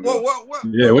time ago. What?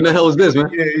 Yeah, when the hell is this, man?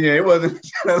 Yeah, it wasn't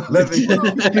 11 years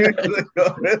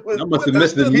ago. I must have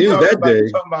missed the news that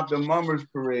day. Talking about the Mummers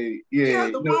parade.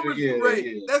 The Mummers parade.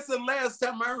 Yeah. That's the last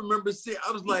time I remember seeing.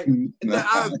 I was like,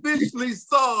 I officially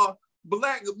saw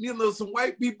some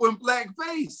white people in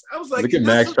blackface. I was like, look at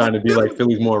Max trying to be like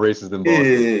Philly's more racist than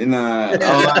Boston. Yeah, nah.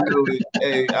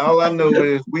 All I know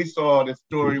is we saw the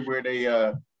story where they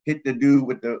hit the dude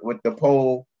with the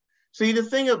pole. See, the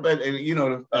thing about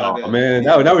man,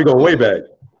 now we're going way back.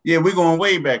 Yeah, we're going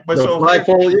way back. But so black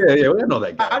pole, we know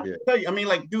that guy. I tell you, I mean,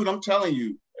 like, dude, I'm telling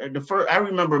you, I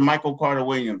remember Michael Carter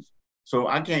Williams. So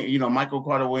I can't, Michael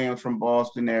Carter Williams from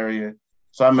Boston area.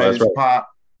 So I met his pop.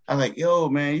 I was like, yo,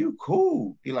 man, you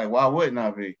cool. He like, why wouldn't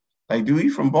I be? Like, dude,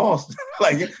 he's from Boston.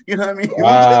 Like, you know what I mean?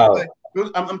 Wow.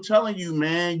 I'm telling you,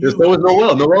 man. There was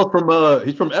Noel. Noel's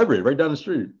he's from Everett, right down the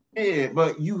street. Yeah,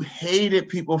 but you hated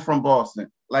people from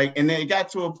Boston. Like, and then it got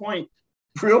to a point,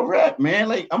 real rap, man.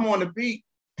 Like, I'm on the beat,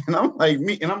 and I'm like,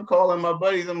 I'm calling my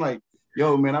buddies. I'm like,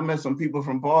 yo, man, I met some people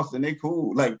from Boston. They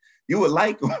cool. Like, you would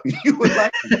like them. You would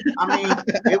like them. I mean,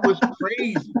 it was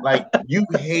crazy. Like, you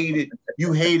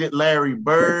hated Larry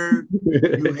Bird.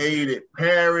 You hated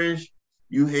Parrish.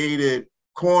 You hated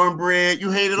Cornbread.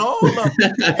 You hated all of them.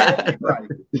 Everybody.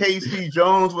 K.C.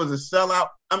 Jones was a sellout.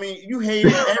 I mean, you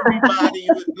hated everybody.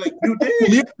 Like, you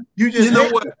did. You just know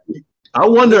what? I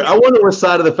wonder what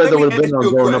side of the fence I would have been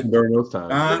on growing up during those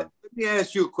times. Let me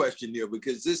ask you a question here,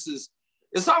 because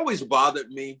it's always bothered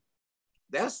me.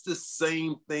 That's the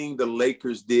same thing the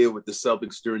Lakers did with the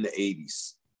Celtics during the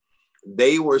 80s.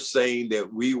 They were saying that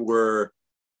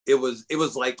it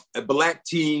was like a black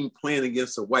team playing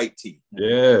against a white team.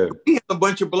 Yeah. We had a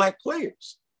bunch of black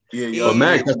players. Yeah. But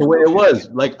Max, that's the way it was.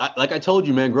 Like I told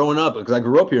you, man, growing up, because I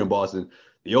grew up here in Boston,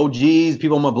 the OGs,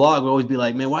 people on my blog would always be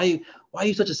like, man, why are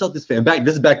you such a Celtics fan?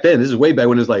 This is back then. This is way back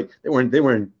when it was like they weren't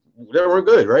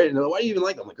good, right? And why do you even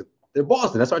like them? Like, they're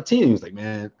Boston. That's our team. He's like,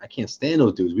 man, I can't stand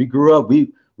those dudes. We grew up.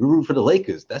 We We root for the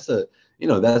Lakers. That's a,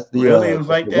 that's the really it was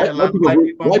like that. White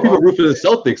people root for the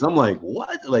Celtics. I'm like,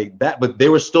 what? Like that, but they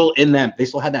were still in that. They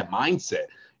still had that mindset.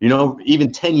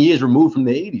 Even 10 years removed from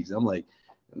the 80s. I'm like,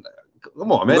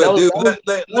 come on, man. But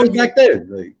that was back then.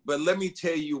 Like, but let me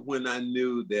tell you when I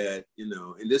knew that,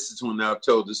 and this is when I've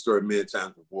told this story many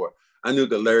times before. I knew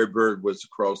that Larry Bird was a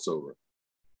crossover.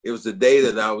 It was the day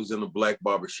that I was in a black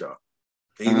barbershop.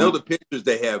 And you know the pictures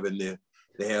they have in there.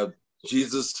 They have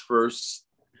Jesus first,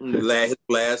 his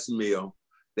last meal.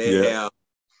 They have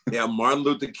Martin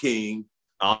Luther King.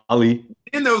 Ali.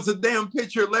 And there was a damn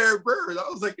picture of Larry Bird. I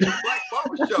was like, in a black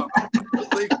barbershop. I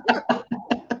was like,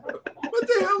 what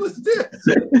the hell is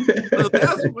this? So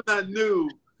that's when I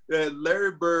knew that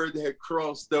Larry Bird had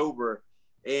crossed over.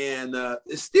 And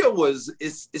it still was,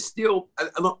 it's still, I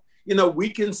don't, we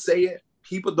can say it.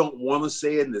 People don't want to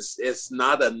say it. And it's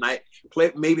not a night,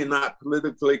 maybe not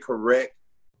politically correct,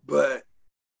 but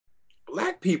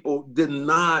Black people did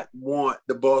not want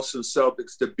the Boston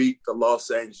Celtics to beat the Los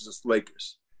Angeles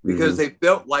Lakers because they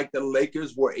felt like the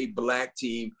Lakers were a Black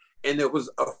team, and it was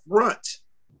a affront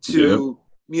to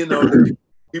the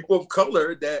people of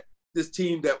color that this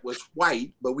team that was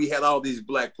white, but we had all these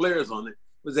Black players on it,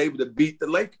 was able to beat the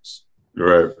Lakers.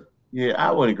 Right. Yeah,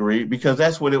 I would agree because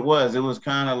that's what it was. It was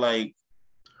kind of like,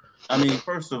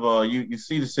 first of all, you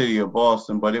see the city of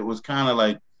Boston, but it was kind of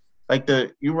like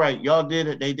you're right.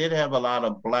 They did have a lot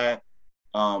of Black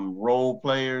role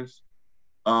players,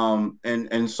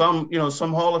 and some,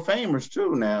 some Hall of Famers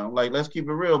too. Now, like, let's keep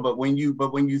it real. But when you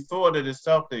thought of the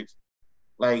Celtics,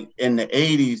 like in the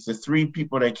 '80s, the three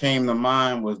people that came to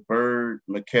mind was Bird,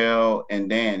 McHale, and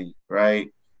Danny, right?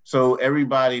 So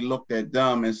everybody looked at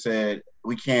them and said,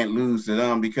 we can't lose to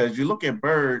them because you look at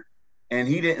Bird, and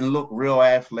he didn't look real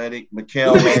athletic.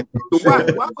 McHale had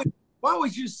why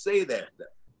would you say that though?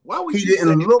 Why would he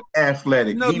didn't look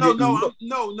athletic? No, he didn't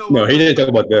talk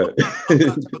about that. I'm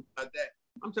not talking about that.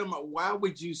 I'm talking about why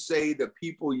would you say the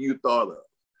people you thought of?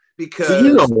 Because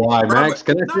you know why, Max?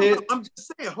 Can I say it? I'm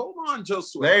just saying. Hold on,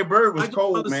 Josue. Larry Bird was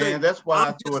cold, man. That's why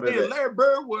I thought of that. Larry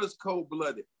Bird was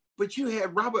cold-blooded, but you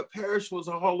had Robert Parrish was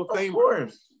a Hall of Famer. Of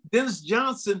course. Dennis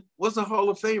Johnson was a Hall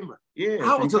of Famer. Yeah,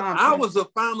 I was a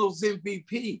Finals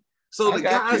MVP. So the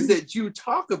guys that you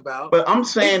talk about, but I'm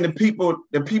saying the people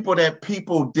that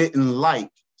people didn't like.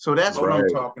 So that's what I'm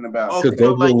talking about. Because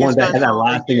those were the ones that had that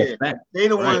lasting effect. They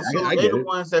the ones. They the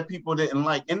ones that people didn't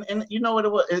like. And you know what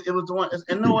it was? It was the one. And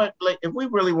you know what? Like, if we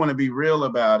really want to be real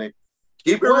about it,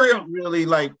 keep it real. Really,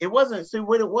 like, it wasn't. See,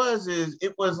 what it was is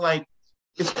it was like,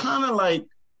 it's kind of like,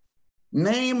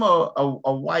 name a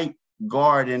white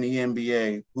guard in the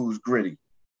NBA who's gritty.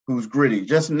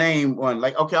 Just name one.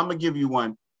 Like, okay, I'm gonna give you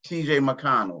one. T.J.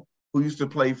 McConnell, who used to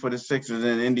play for the Sixers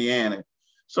in Indiana.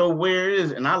 So where it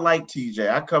is, and I like T.J.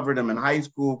 I covered him in high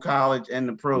school, college, and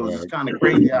the pros. Right. It's kind of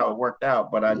crazy how it worked out,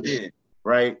 but I did,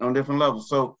 right, on different levels.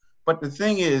 So, but the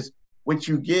thing is, what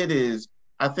you get is,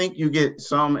 I think you get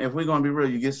some, if we're going to be real,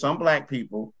 you get some Black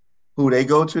people who they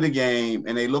go to the game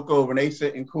and they look over and they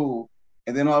sitting cool.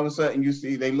 And then all of a sudden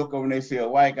they look over and they see a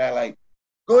white guy like,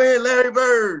 go ahead, Larry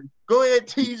Bird. Go ahead,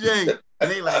 TJ. And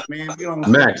they like, man, we don't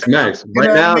Max. Right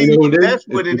now, that's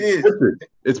what it is.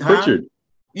 It's Pritchard.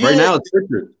 Yeah, right now, it's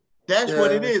Pritchard. That's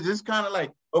what it is. It's kind of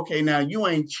like, okay, now you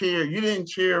didn't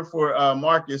cheer for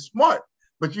Marcus Smart,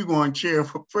 but you're going to cheer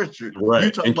for Pritchard.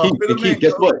 Right. And Keith,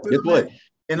 guess what?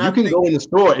 And you can go in the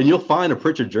store and you'll find a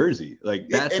Pritchard jersey. Like,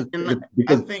 that's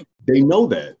because they know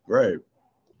that. Right.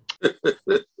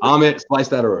 Ahmed, slice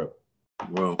that around.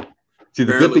 Well, see,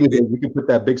 the good thing is we can put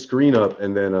that big screen up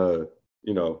and then, the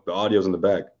audio's in the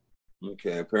back.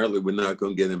 Okay. Apparently, we're not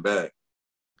going to get him back.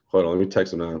 Hold on. Let me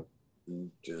text him now.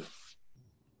 Okay.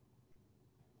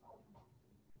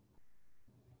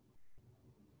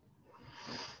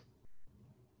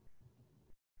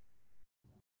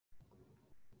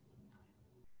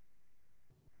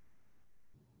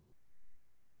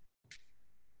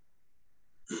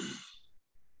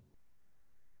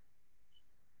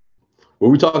 What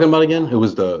were we talking about again? It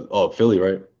was Philly,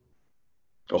 right?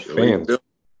 Oh, Philly. Fans.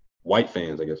 White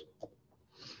fans, I guess.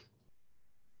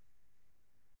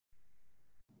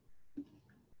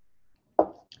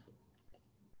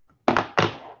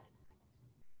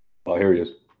 Oh, here he is.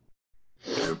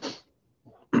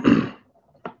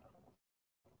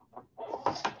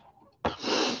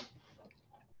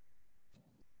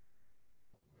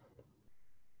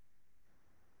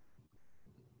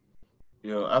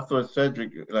 Yo, I thought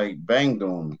Cedric banged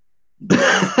on me.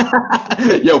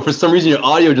 Yo, for some reason your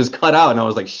audio just cut out, and I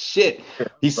was like, "Shit,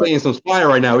 he's saying some fire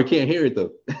right now. We can't hear it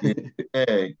though."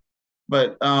 Yeah.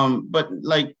 But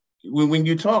like when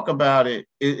you talk about it,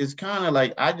 it's kind of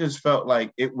like I just felt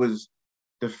like it was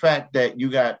the fact that you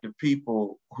got the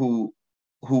people who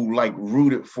like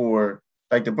rooted for,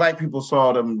 like the black people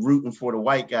saw them rooting for the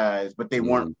white guys, but they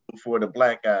weren't rooting for the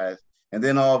black guys. And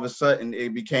then all of a sudden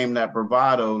it became that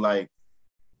bravado, like,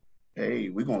 hey,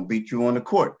 we're going to beat you on the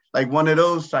court. Like one of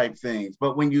those type things.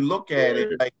 But when you look at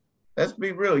it, like, let's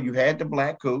be real, you had the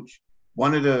black coach,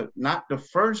 one of the, not the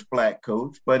first black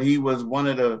coach, but he was one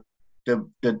of the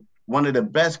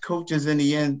best coaches in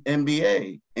the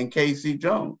NBA, in K.C.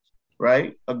 Jones,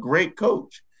 right? A great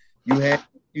coach.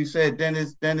 You said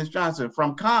Dennis Johnson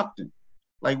from Compton.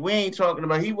 Like, we ain't talking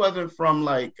about, he wasn't from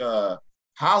like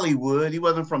Hollywood. He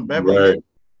wasn't from Beverly Hills.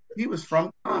 He was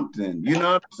from Compton. You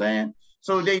know what I'm saying?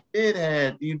 So you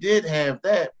did have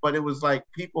that, but it was like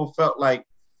people felt like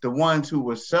the ones who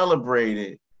were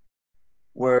celebrated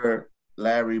were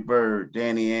Larry Bird,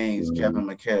 Danny Ainge, Kevin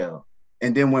McHale.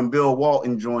 And then when Bill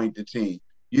Walton joined the team,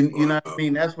 you know what I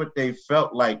mean? That's what they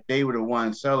felt like. They were the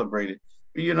ones celebrated,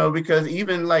 you know, because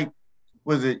even like,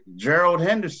 was it Gerald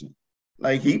Henderson?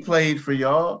 Like, he played for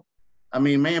y'all. I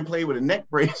mean, man played with a neck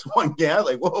brace one guy.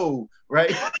 Like, whoa,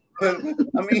 right? I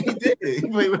mean, he did. He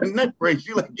played with a neck brace.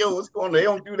 You're like, yo, what's going on? They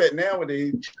don't do that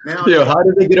nowadays. Yo, how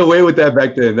did they get away with that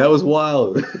back then? That was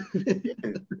wild.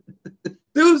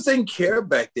 Dudes didn't care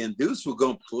back then. Dudes were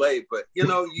gonna play, but you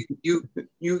know,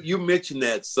 you mentioned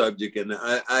that subject, and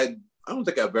I don't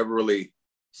think I've ever really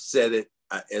said it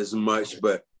as much,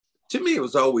 but to me, it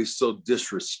was always so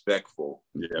disrespectful.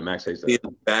 Yeah, Max hates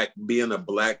that. Being a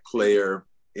black player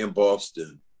in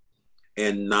Boston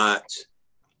and not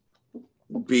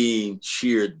being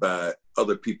cheered by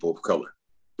other people of color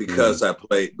because I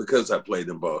played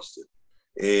in Boston.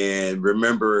 And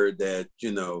remember that,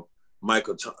 you know,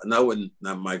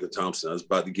 not Michael Thompson, I was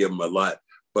about to give him a lot,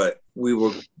 but we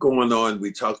were going on,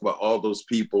 we talked about all those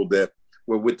people that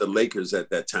were with the Lakers at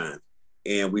that time.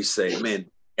 And we say, man,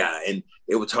 yeah, and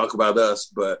it would talk about us,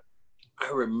 but I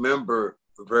remember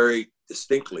very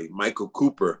distinctly Michael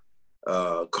Cooper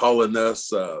calling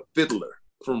us Fiddler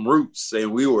from Roots, saying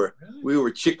we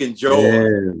were Chicken Joe.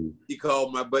 Damn. He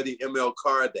called my buddy ML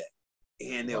Carr that,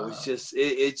 and it was just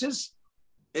it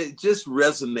just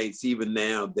resonates even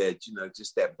now that, you know,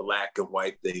 just that black and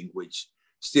white thing, which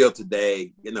still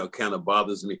today, you know, kind of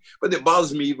bothers me. But it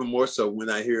bothers me even more so when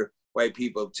I hear white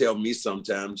people tell me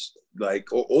sometimes, like,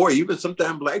 or even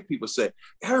sometimes black people say,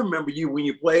 I remember you when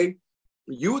you played,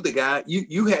 you were the guy,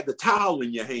 you had the towel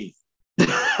in your hand.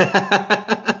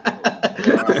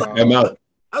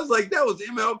 I was like, that was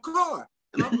ML Carr.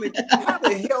 And I'm like, how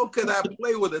the hell could I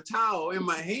play with a towel in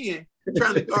my hand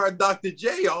trying to guard Dr.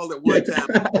 J all at one time?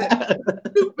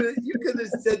 Stupid. You could have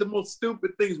said the most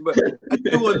stupid things, but I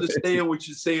do understand what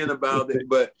you're saying about it.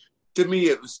 But to me,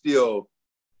 it was still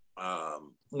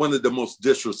one of the most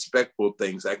disrespectful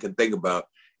things I can think about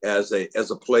as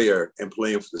a player and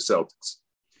playing for the Celtics.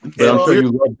 But I'm sure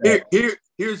you love that.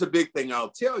 Here's a big thing I'll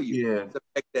tell you. Yeah. The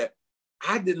fact that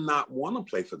I did not want to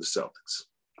play for the Celtics.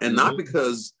 And not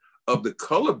because of the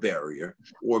color barrier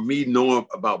or me knowing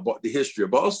about the history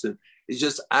of Boston. It's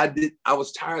just I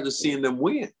was tired of seeing them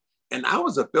win. And I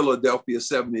was a Philadelphia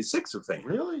 76er fan.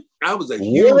 Really? I was a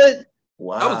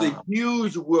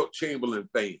huge Wilt Chamberlain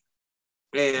fan.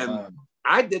 And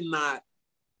I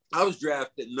was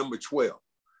drafted number 12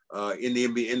 in the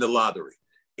NBA, in the lottery.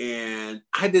 And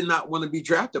I did not want to be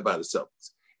drafted by the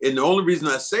Celtics. And the only reason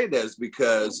I say that is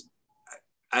because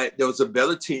there was a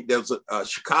better team. There was a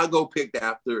Chicago picked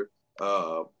after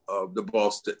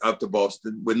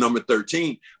Boston with number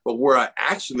 13. But where I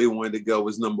actually wanted to go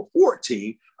was number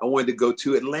 14. I wanted to go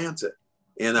to Atlanta.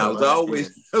 And I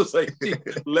was like,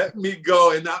 let me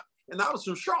go. And I was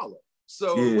from Charlotte.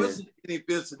 So it wasn't any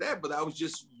offense to that, but I was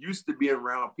just used to being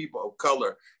around people of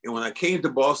color. And when I came to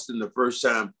Boston the first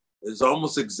time, it's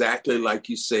almost exactly like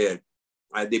you said.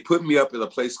 They put me up at a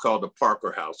place called the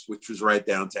Parker House, which was right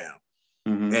downtown.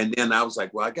 Mm-hmm. And then I was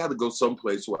like, well, I got to go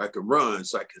someplace where I can run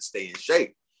so I can stay in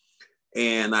shape.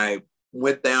 And I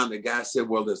went down. The guy said,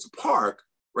 well, there's a park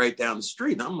right down the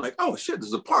street. And I'm like, oh, shit,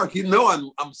 there's a park. You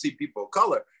know, I'm see people of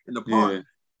color in the park. Yeah.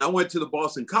 I went to the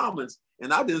Boston Commons,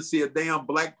 and I didn't see a damn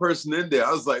black person in there.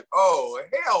 I was like, oh,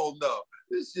 hell no.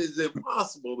 This is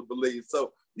impossible to believe.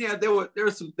 So, yeah, there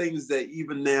were some things that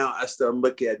even now I still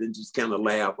look at and just kind of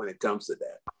laugh when it comes to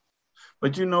that.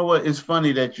 But you know what? It's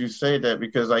funny that you say that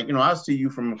because, like, you know, I see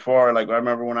you from afar. Like, I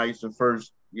remember when I used to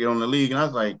first get on the league, and I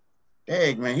was like,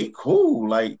 dang, man, he cool.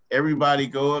 Like, everybody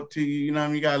go up to you, you know what I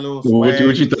mean? You got a little swag.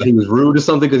 What you thought he was rude or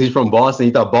something because he's from Boston?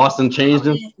 You thought Boston changed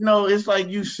him? No, it's like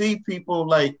you see people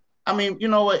like, I mean, you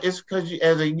know what? It's because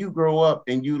you grow up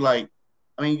and you like,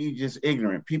 I mean, you just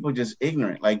ignorant. People just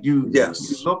ignorant. Like you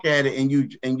look at it and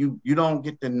you don't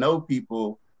get to know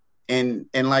people and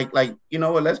like you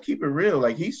know what? Let's keep it real.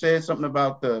 Like he said something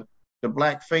about the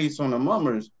black face on the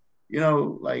Mummers. You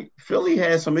know, like Philly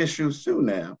has some issues too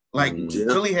now. Like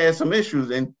Philly has some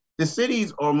issues, and the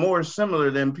cities are more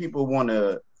similar than people want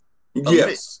to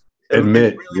admit.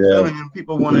 Really than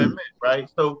people want to admit, right?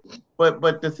 So,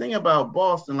 but the thing about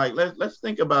Boston, like let's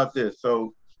think about this.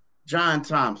 So, John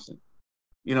Thompson,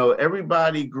 you know,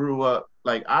 everybody grew up.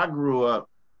 Like I grew up,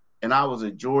 and I was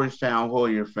a Georgetown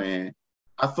Hoyer fan.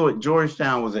 I thought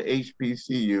Georgetown was an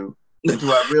HBCU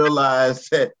until I realized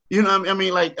that, you know what I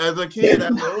mean? Like, as a kid,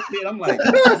 I'm like,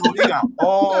 oh, they got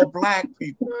all black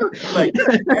people. Like,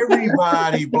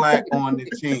 everybody black on the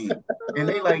team. And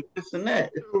they like this and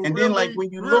that. And then, like,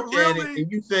 when you look at it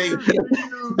and you say,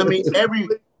 I mean,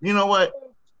 you know what?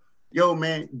 Yo,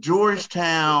 man,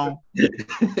 Georgetown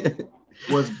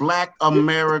was Black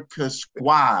America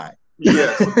Squad.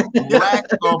 Yes. Black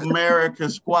America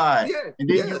Squad. Yeah, and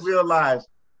then you realize,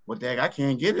 well, dang, I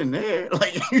can't get in there.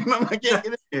 Like, you know, I can't get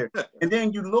in there. And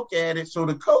then you look at it. So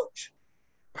the coach,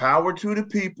 power to the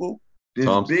people, this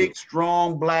big,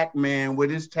 strong black man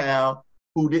with his towel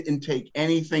who didn't take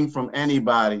anything from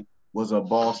anybody was a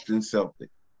Boston Celtic.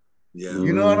 Yeah.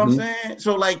 You know what I'm saying?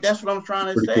 So, like, that's what I'm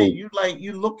trying to say. Cool.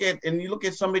 You look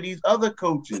at some of these other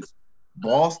coaches,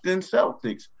 Boston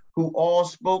Celtics, who all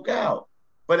spoke out.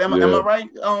 But am I right,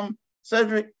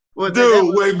 Cedric? Well,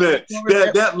 dude, wait a minute.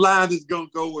 That line is gonna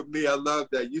go with me. I love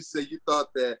that. You said you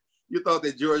thought that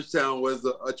Georgetown was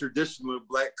a traditional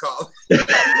black college.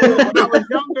 When I was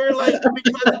younger, like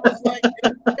because it was like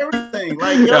everything.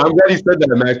 Like, I'm glad you said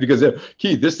that, Max, because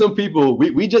Keith, there's some people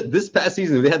we just this past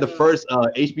season they had the first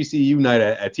HBCU night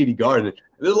at TD Garden.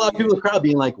 There's a lot of people in the crowd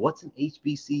being like, "What's an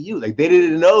HBCU?" Like they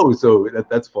didn't know. So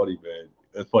that's funny, man.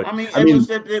 That's funny. I mean,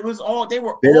 it was all they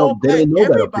were all black.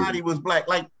 Everybody was black.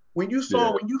 Like when you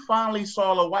finally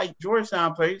saw a white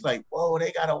Georgetown player, it's like, whoa,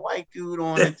 they got a white dude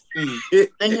on the team.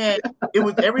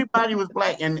 Everybody was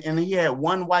black, and he had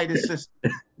one white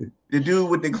assistant, the dude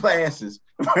with the glasses,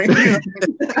 right?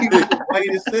 White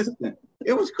assistant.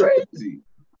 It was crazy.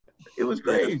 It was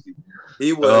crazy.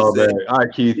 He was. All right,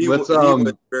 Keith. He was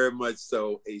very much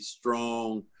so a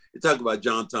strong. You talk about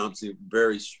John Thompson,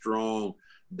 very strong,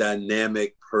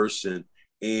 dynamic person,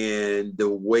 and the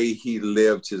way he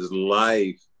lived his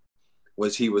life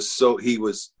was he was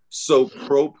so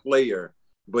pro player,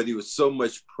 but he was so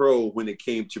much pro when it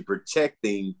came to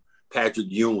protecting Patrick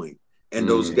Ewing and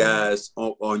those guys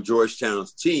on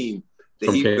Georgetown's team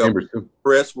that he felt the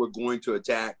press were going to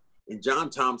attack. And John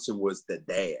Thompson was the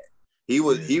dad. He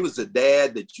was a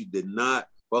dad that you did not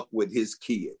fuck with his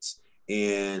kids.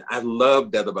 And I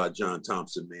love that about John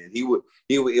Thompson, man.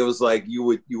 It was like you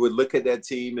would look at that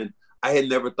team, and I had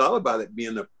never thought about it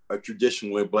being a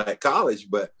traditionally black college,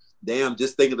 but damn,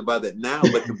 just thinking about it now,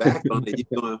 looking back on it,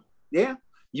 you're going, yeah,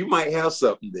 you might have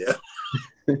something there.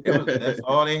 That's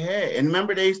all they had. And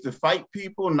remember, they used to fight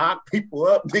people, knock people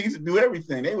up. They used to do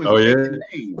everything. They was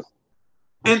names.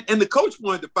 And the coach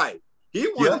wanted to fight. He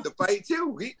wanted to fight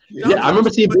too. I remember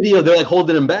seeing video. They're like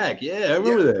holding him back. Yeah, I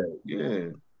remember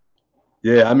that.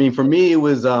 Yeah. I mean, for me, it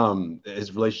was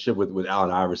his relationship with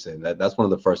Allen Iverson. That's one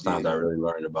of the first times I really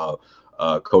learned about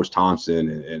Coach Thompson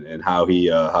and how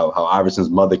how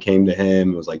Iverson's mother came to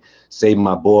him. It was like, save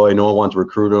my boy. No one wanted to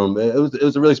recruit him. It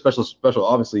was a really special,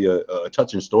 obviously a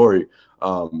touching story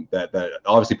that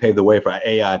obviously paved the way for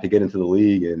AI to get into the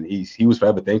league, and he was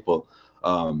forever thankful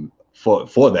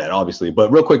for that, obviously.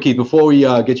 But real quick, Keith, before we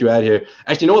get you out of here,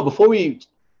 actually, you know what? Before we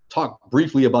talk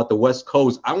briefly about the West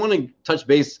Coast, I want to touch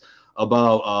base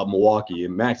about Milwaukee.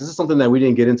 And Max, this is something that we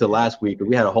didn't get into last week, but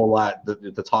we had a whole lot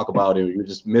to talk about, and we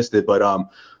just missed it. But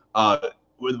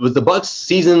was the Bucks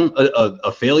season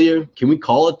a failure? Can we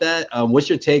call it that? What's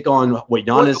your take on what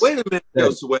Giannis? Wait a minute,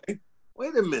 Josue.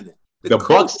 Wait a minute. The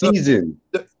Bucks season.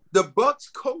 The Bucks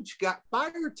coach got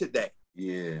fired today.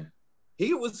 Yeah.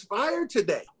 He was fired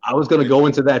today. I was going to go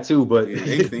into that too, but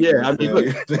I mean,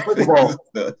 look, first of all,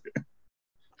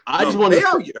 I just want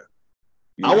to.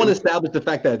 I want to establish the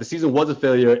fact that the season was a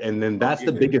failure, and then that's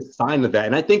the biggest sign of that.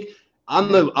 And I think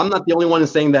I'm not the only one in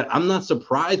saying that. I'm not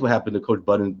surprised what happened to Coach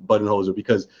Budenholzer,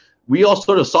 because we all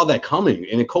sort of saw that coming,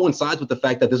 and it coincides with the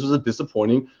fact that this was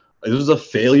a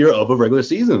failure of a regular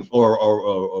season or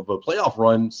of a playoff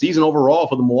run season overall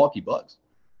for the Milwaukee Bucks.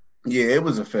 Yeah, it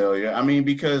was a failure. I mean,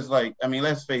 because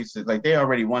let's face it, like they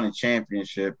already won a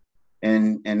championship,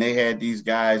 and they had these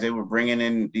guys. They were bringing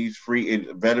in these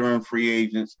veteran free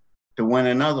agents to win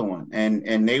another one,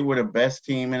 and they were the best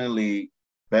team in the league,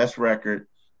 best record,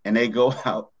 and they go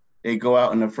out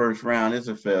in the first round. It's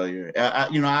a failure.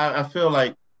 I feel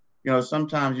like,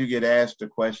 sometimes you get asked a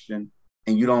question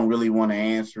and you don't really want to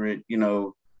answer it.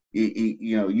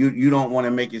 you don't want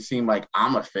to make it seem like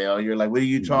I'm a failure. Like, what are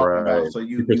you talking about? So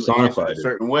you answer a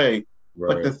certain way.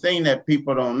 Right. But the thing that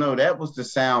people don't know, that was the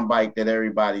sound bite that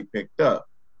everybody picked up.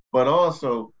 But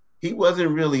also, he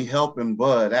wasn't really helping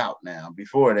Bud out now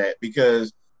before that,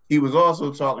 because he was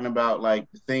also talking about like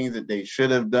the things that they should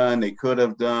have done, they could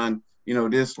have done,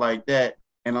 this, like that.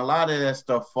 And a lot of that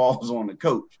stuff falls on the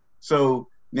coach. So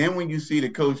then when you see the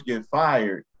coach get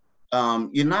fired,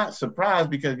 you're not surprised,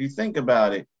 because if you think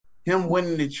about it, him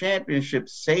winning the championship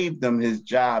saved them his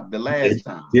job the last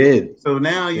time. So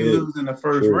now you lose in the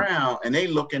first round, and they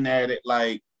looking at it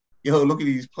like, yo, look at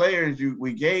these players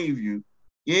we gave you.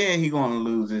 Yeah, he going to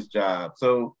lose his job.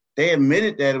 So they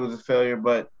admitted that it was a failure,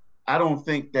 but I don't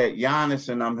think that Giannis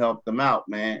and them helped them out,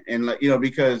 man. And,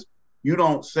 because you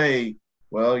don't say,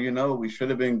 well, we should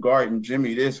have been guarding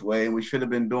Jimmy this way, and we should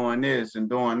have been doing this and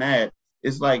doing that.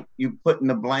 It's like you putting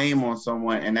the blame on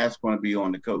someone, and that's going to be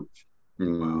on the coach.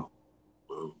 Wow.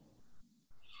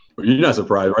 You're not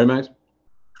surprised, right, Max?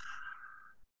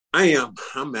 I am.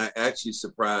 I'm actually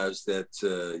surprised that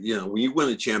when you win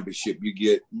a championship, you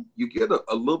get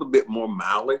a little bit more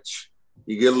mileage,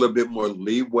 you get a little bit more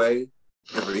leeway.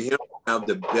 And for him to have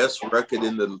the best record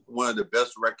one of the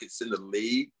best records in the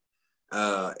league,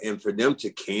 and for them to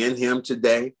can him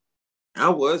today, I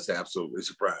was absolutely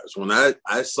surprised when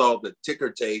I saw the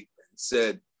ticker tape and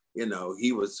said,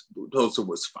 Tulsa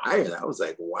was fired. I was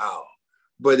like, wow.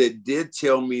 But it did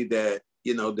tell me that,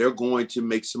 they're going to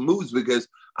make some moves, because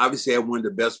obviously I have one of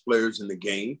the best players in the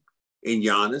game in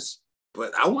Giannis,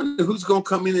 but I wonder who's going to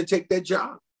come in and take that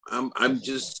job. I'm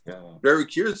just very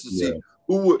curious to see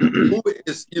who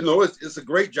is, it's a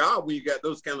great job when you got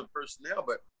those kind of personnel,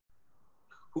 but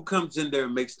who comes in there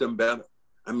and makes them better?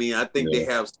 I mean, I think they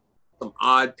have some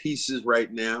odd pieces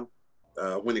right now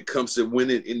when it comes to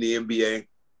winning in the NBA,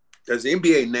 because the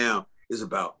NBA now is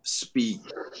about speed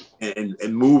and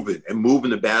moving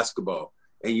the basketball.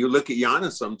 And you look at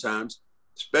Giannis sometimes,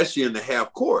 especially in the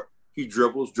half court, he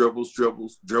dribbles,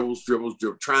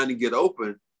 trying to get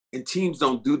open. And teams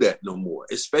don't do that no more,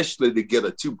 especially to get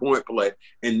a 2-point play.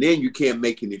 And then you can't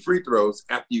make any free throws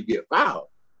after you get fouled.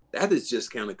 That is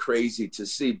just kind of crazy to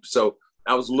see. So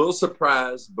I was a little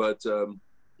surprised, but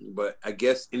I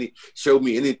guess showed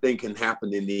me anything can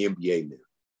happen in the NBA now.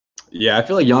 Yeah, I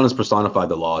feel like Giannis personified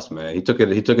the loss, man. He took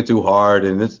it too hard,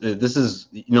 and this is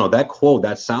that quote,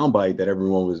 that soundbite that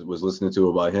everyone was listening to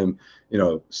about him,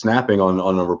 snapping on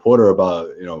a reporter about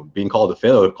being called a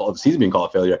failure, the season being called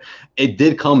a failure. It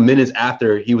did come minutes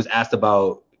after he was asked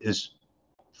about his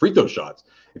free throw shots.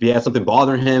 If he had something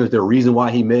bothering him, if there's a reason why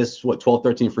he missed 12,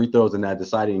 13 free throws in that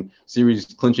deciding series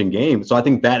clinching game. So I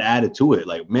think that added to it.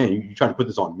 Like, man, you trying to put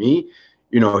this on me?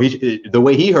 The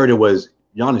way he heard it was,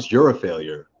 Giannis, you're a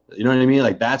failure. You know what I mean?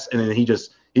 Like and then he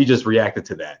just reacted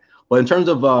to that. But in terms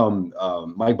of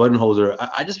Mike Budenholzer,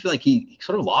 I just feel like he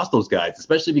sort of lost those guys,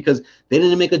 especially because they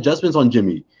didn't make adjustments on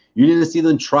Jimmy. You didn't see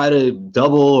them try to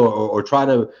double or try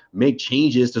to make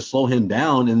changes to slow him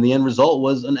down, and the end result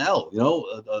was an L.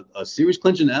 A series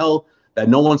clinching L that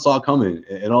no one saw coming,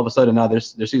 and all of a sudden now their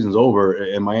season's over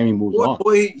and Miami moves on.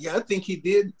 Boy, yeah, I think he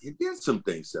did some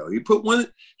things though. He put one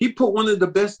of the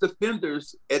best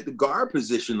defenders at the guard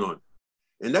position on,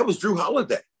 and that was Drew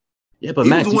Holiday. Yeah, but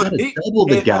Max, you got to double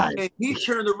the guy. And he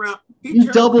turned around.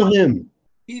 Him.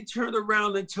 He turned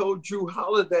around and told Drew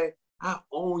Holiday, I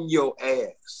own your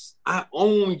ass. I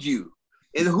own you.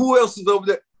 And who else is over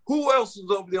there? Who else is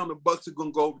over there on the Bucks are going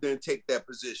to go over there and take that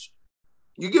position?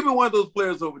 You give me one of those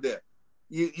players over there.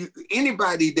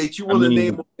 Anybody that you want to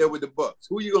name over there with the Bucks,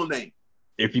 who you going to name?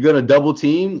 If you're going to double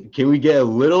team, can we get a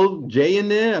little Jay in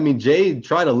there? I mean, Jay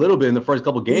tried a little bit in the first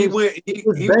couple games. He went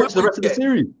the rest of the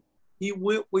series. He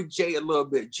went with Jay a little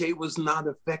bit. Jay was not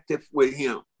effective with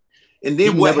him. And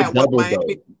then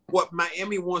what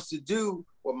Miami wants to do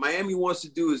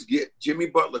is get Jimmy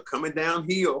Butler coming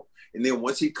downhill. And then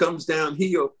once he comes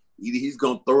downhill, he's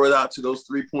going to throw it out to those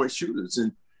 3-point shooters.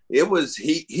 And he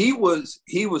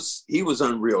was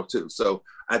unreal too. So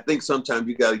I think sometimes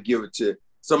you got to give it to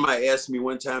somebody. Asked me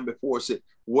one time before, said,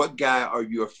 what guy are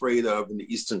you afraid of in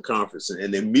the Eastern Conference?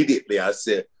 And immediately I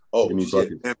said,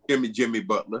 Jimmy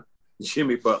Butler.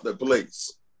 Jimmy Butler,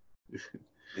 please.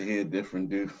 He a different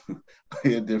dude.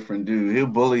 He'll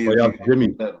bully you. Playoff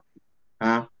Jimmy.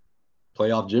 Huh?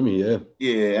 Playoff Jimmy, yeah.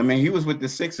 Yeah, I mean, he was with the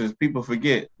Sixers. People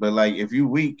forget. But, like, if you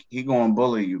weak, he going to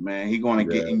bully you, man. He going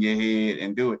to get in your head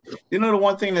and do it. The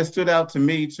one thing that stood out to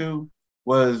me, too,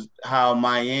 was how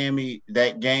Miami,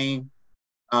 that game,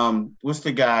 what's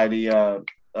the guy, the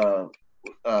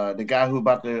guy who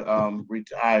about to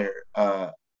retire?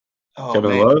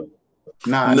 Kevin Love?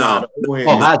 Nah.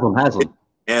 Haslam.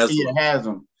 Yeah,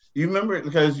 Haslam. You remember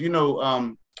because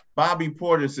Bobby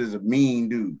Portis is a mean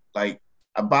dude. Like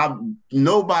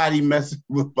nobody messes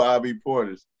with Bobby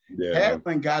Portis. Yeah.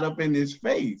 Halfman got up in his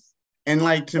face, and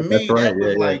like to That's me, right. that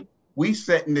was like we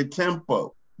setting the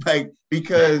tempo. Like,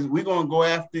 because we're gonna go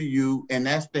after you, and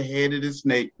that's the head of the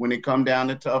snake when it come down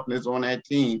to toughness on that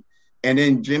team. And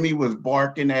then Jimmy was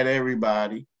barking at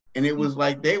everybody, and it was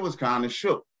like they was kind of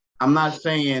shook. I'm not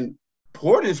saying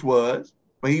Portis was,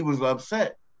 but he was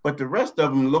upset. But the rest of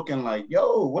them looking like,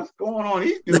 yo, what's going on?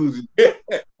 These dudes,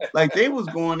 like they was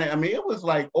going. I mean, it was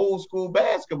like old school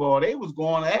basketball. They was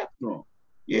going after them.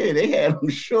 Yeah, they had them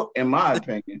shook, in my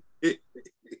opinion.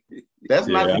 That's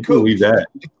not the coach. That's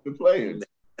the players.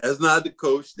 That's not the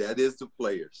coach. That is the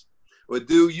players. Well,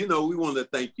 dude, we want to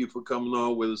thank you for coming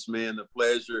on with us, man. A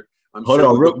pleasure. Hold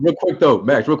on, real quick though,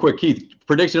 Max. Real quick, Keith.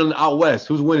 Prediction out west.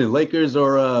 Who's winning, Lakers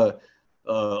or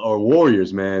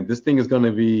Warriors? Man, this thing is going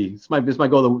to be. This might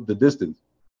go the distance.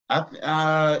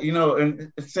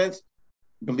 And since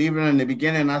believe it, in the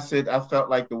beginning, I said I felt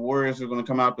like the Warriors were going to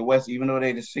come out the West, even though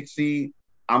they're the 6th seed.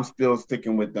 I'm still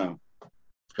sticking with them.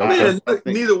 Man,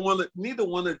 neither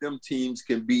one of them teams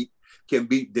can beat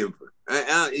Denver.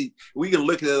 We can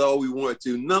look at it all we want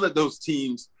to. None of those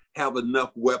teams have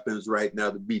enough weapons right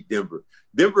now to beat Denver.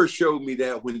 Denver showed me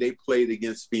that when they played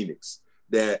against Phoenix,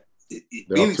 that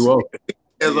Phoenix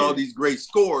has all these great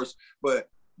scores, but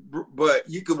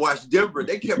you could watch Denver.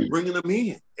 They kept bringing them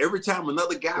in every time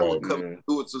another guy would come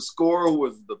who was a scorer, who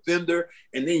was a defender,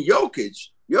 and then Jokic.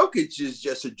 Jokic is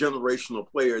just a generational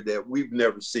player that we've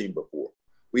never seen before.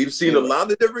 We've seen a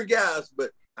lot of different guys,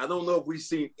 but I don't know if we've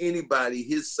seen anybody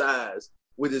his size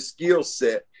with his skill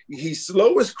set. He's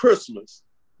slow as Christmas,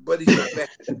 but he's not bad.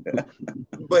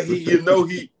 But he's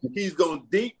gonna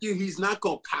dink you. He's not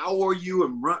gonna power you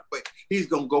and run, but he's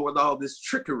gonna go with all this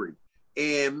trickery.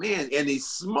 And he's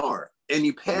smart, and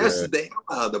he passes the hell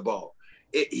out of the ball.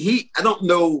 I don't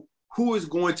know who is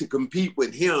going to compete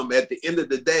with him at the end of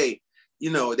the day.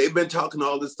 They've been talking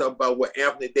all this stuff about what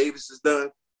Anthony Davis has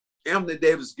done. Anthony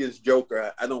Davis against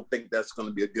Joker, I don't think that's going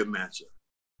to be a good matchup.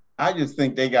 I just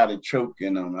think they got a choke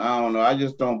in them. I don't know. I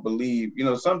just don't believe.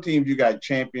 Some teams you got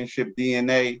championship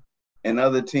DNA, and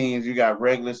other teams you got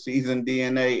regular season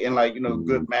DNA, and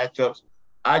good matchups.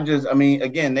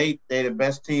 Again, they're the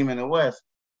best team in the West,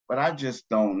 but I just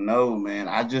don't know, man.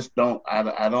 I just don't.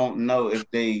 I don't know if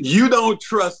they. You don't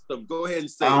trust them. Go ahead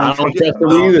and say. I don't trust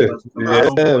them either.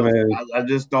 Man. I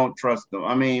just don't trust them.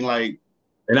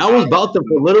 And I was about them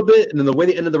for a little bit, and then the way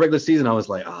they ended the regular season, I was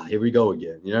like, here we go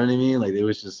again. You know what I mean? Like, it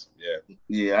was just,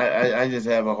 Yeah, I just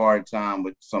have a hard time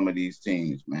with some of these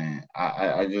teams, man.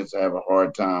 I just have a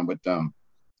hard time with them.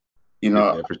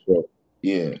 Yeah, for sure.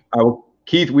 Yeah.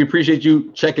 Keith, we appreciate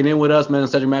you checking in with us, man. The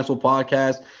Cedric Maxwell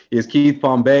podcast is Keith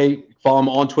Pombay. Follow him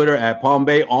on Twitter at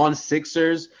Pombay on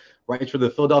Sixers. Writes for the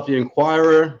Philadelphia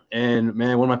Inquirer. And,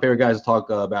 man, one of my favorite guys to talk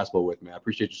basketball with, man. I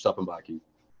appreciate you stopping by, Keith.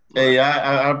 Hey,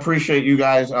 I appreciate you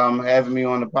guys having me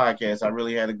on the podcast. I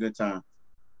really had a good time.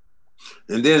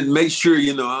 And then make sure,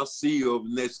 I'll see you over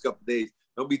the next couple of days.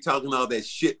 Don't be talking all that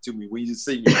shit to me when you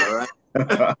see me, all right?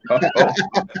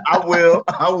 I will.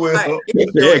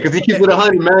 Yeah, because he keeps with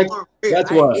 100, man.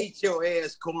 That's why. I hate your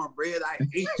ass, cornbread. I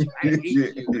hate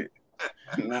you.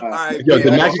 All right,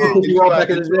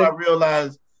 I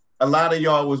realized a lot of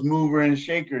y'all was movers and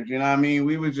shakers. You know what I mean?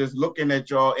 We was just looking at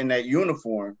y'all in that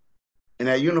uniform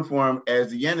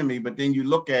as the enemy, but then you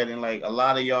look at it and like a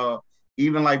lot of y'all,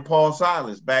 even like Paul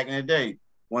Silas back in the day,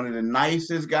 one of the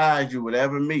nicest guys you would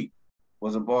ever meet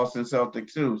was a Boston Celtic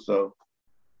too. So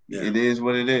it is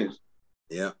what it is.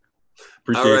 Yeah.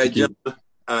 Appreciate all right, you.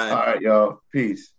 All right, y'all. Peace.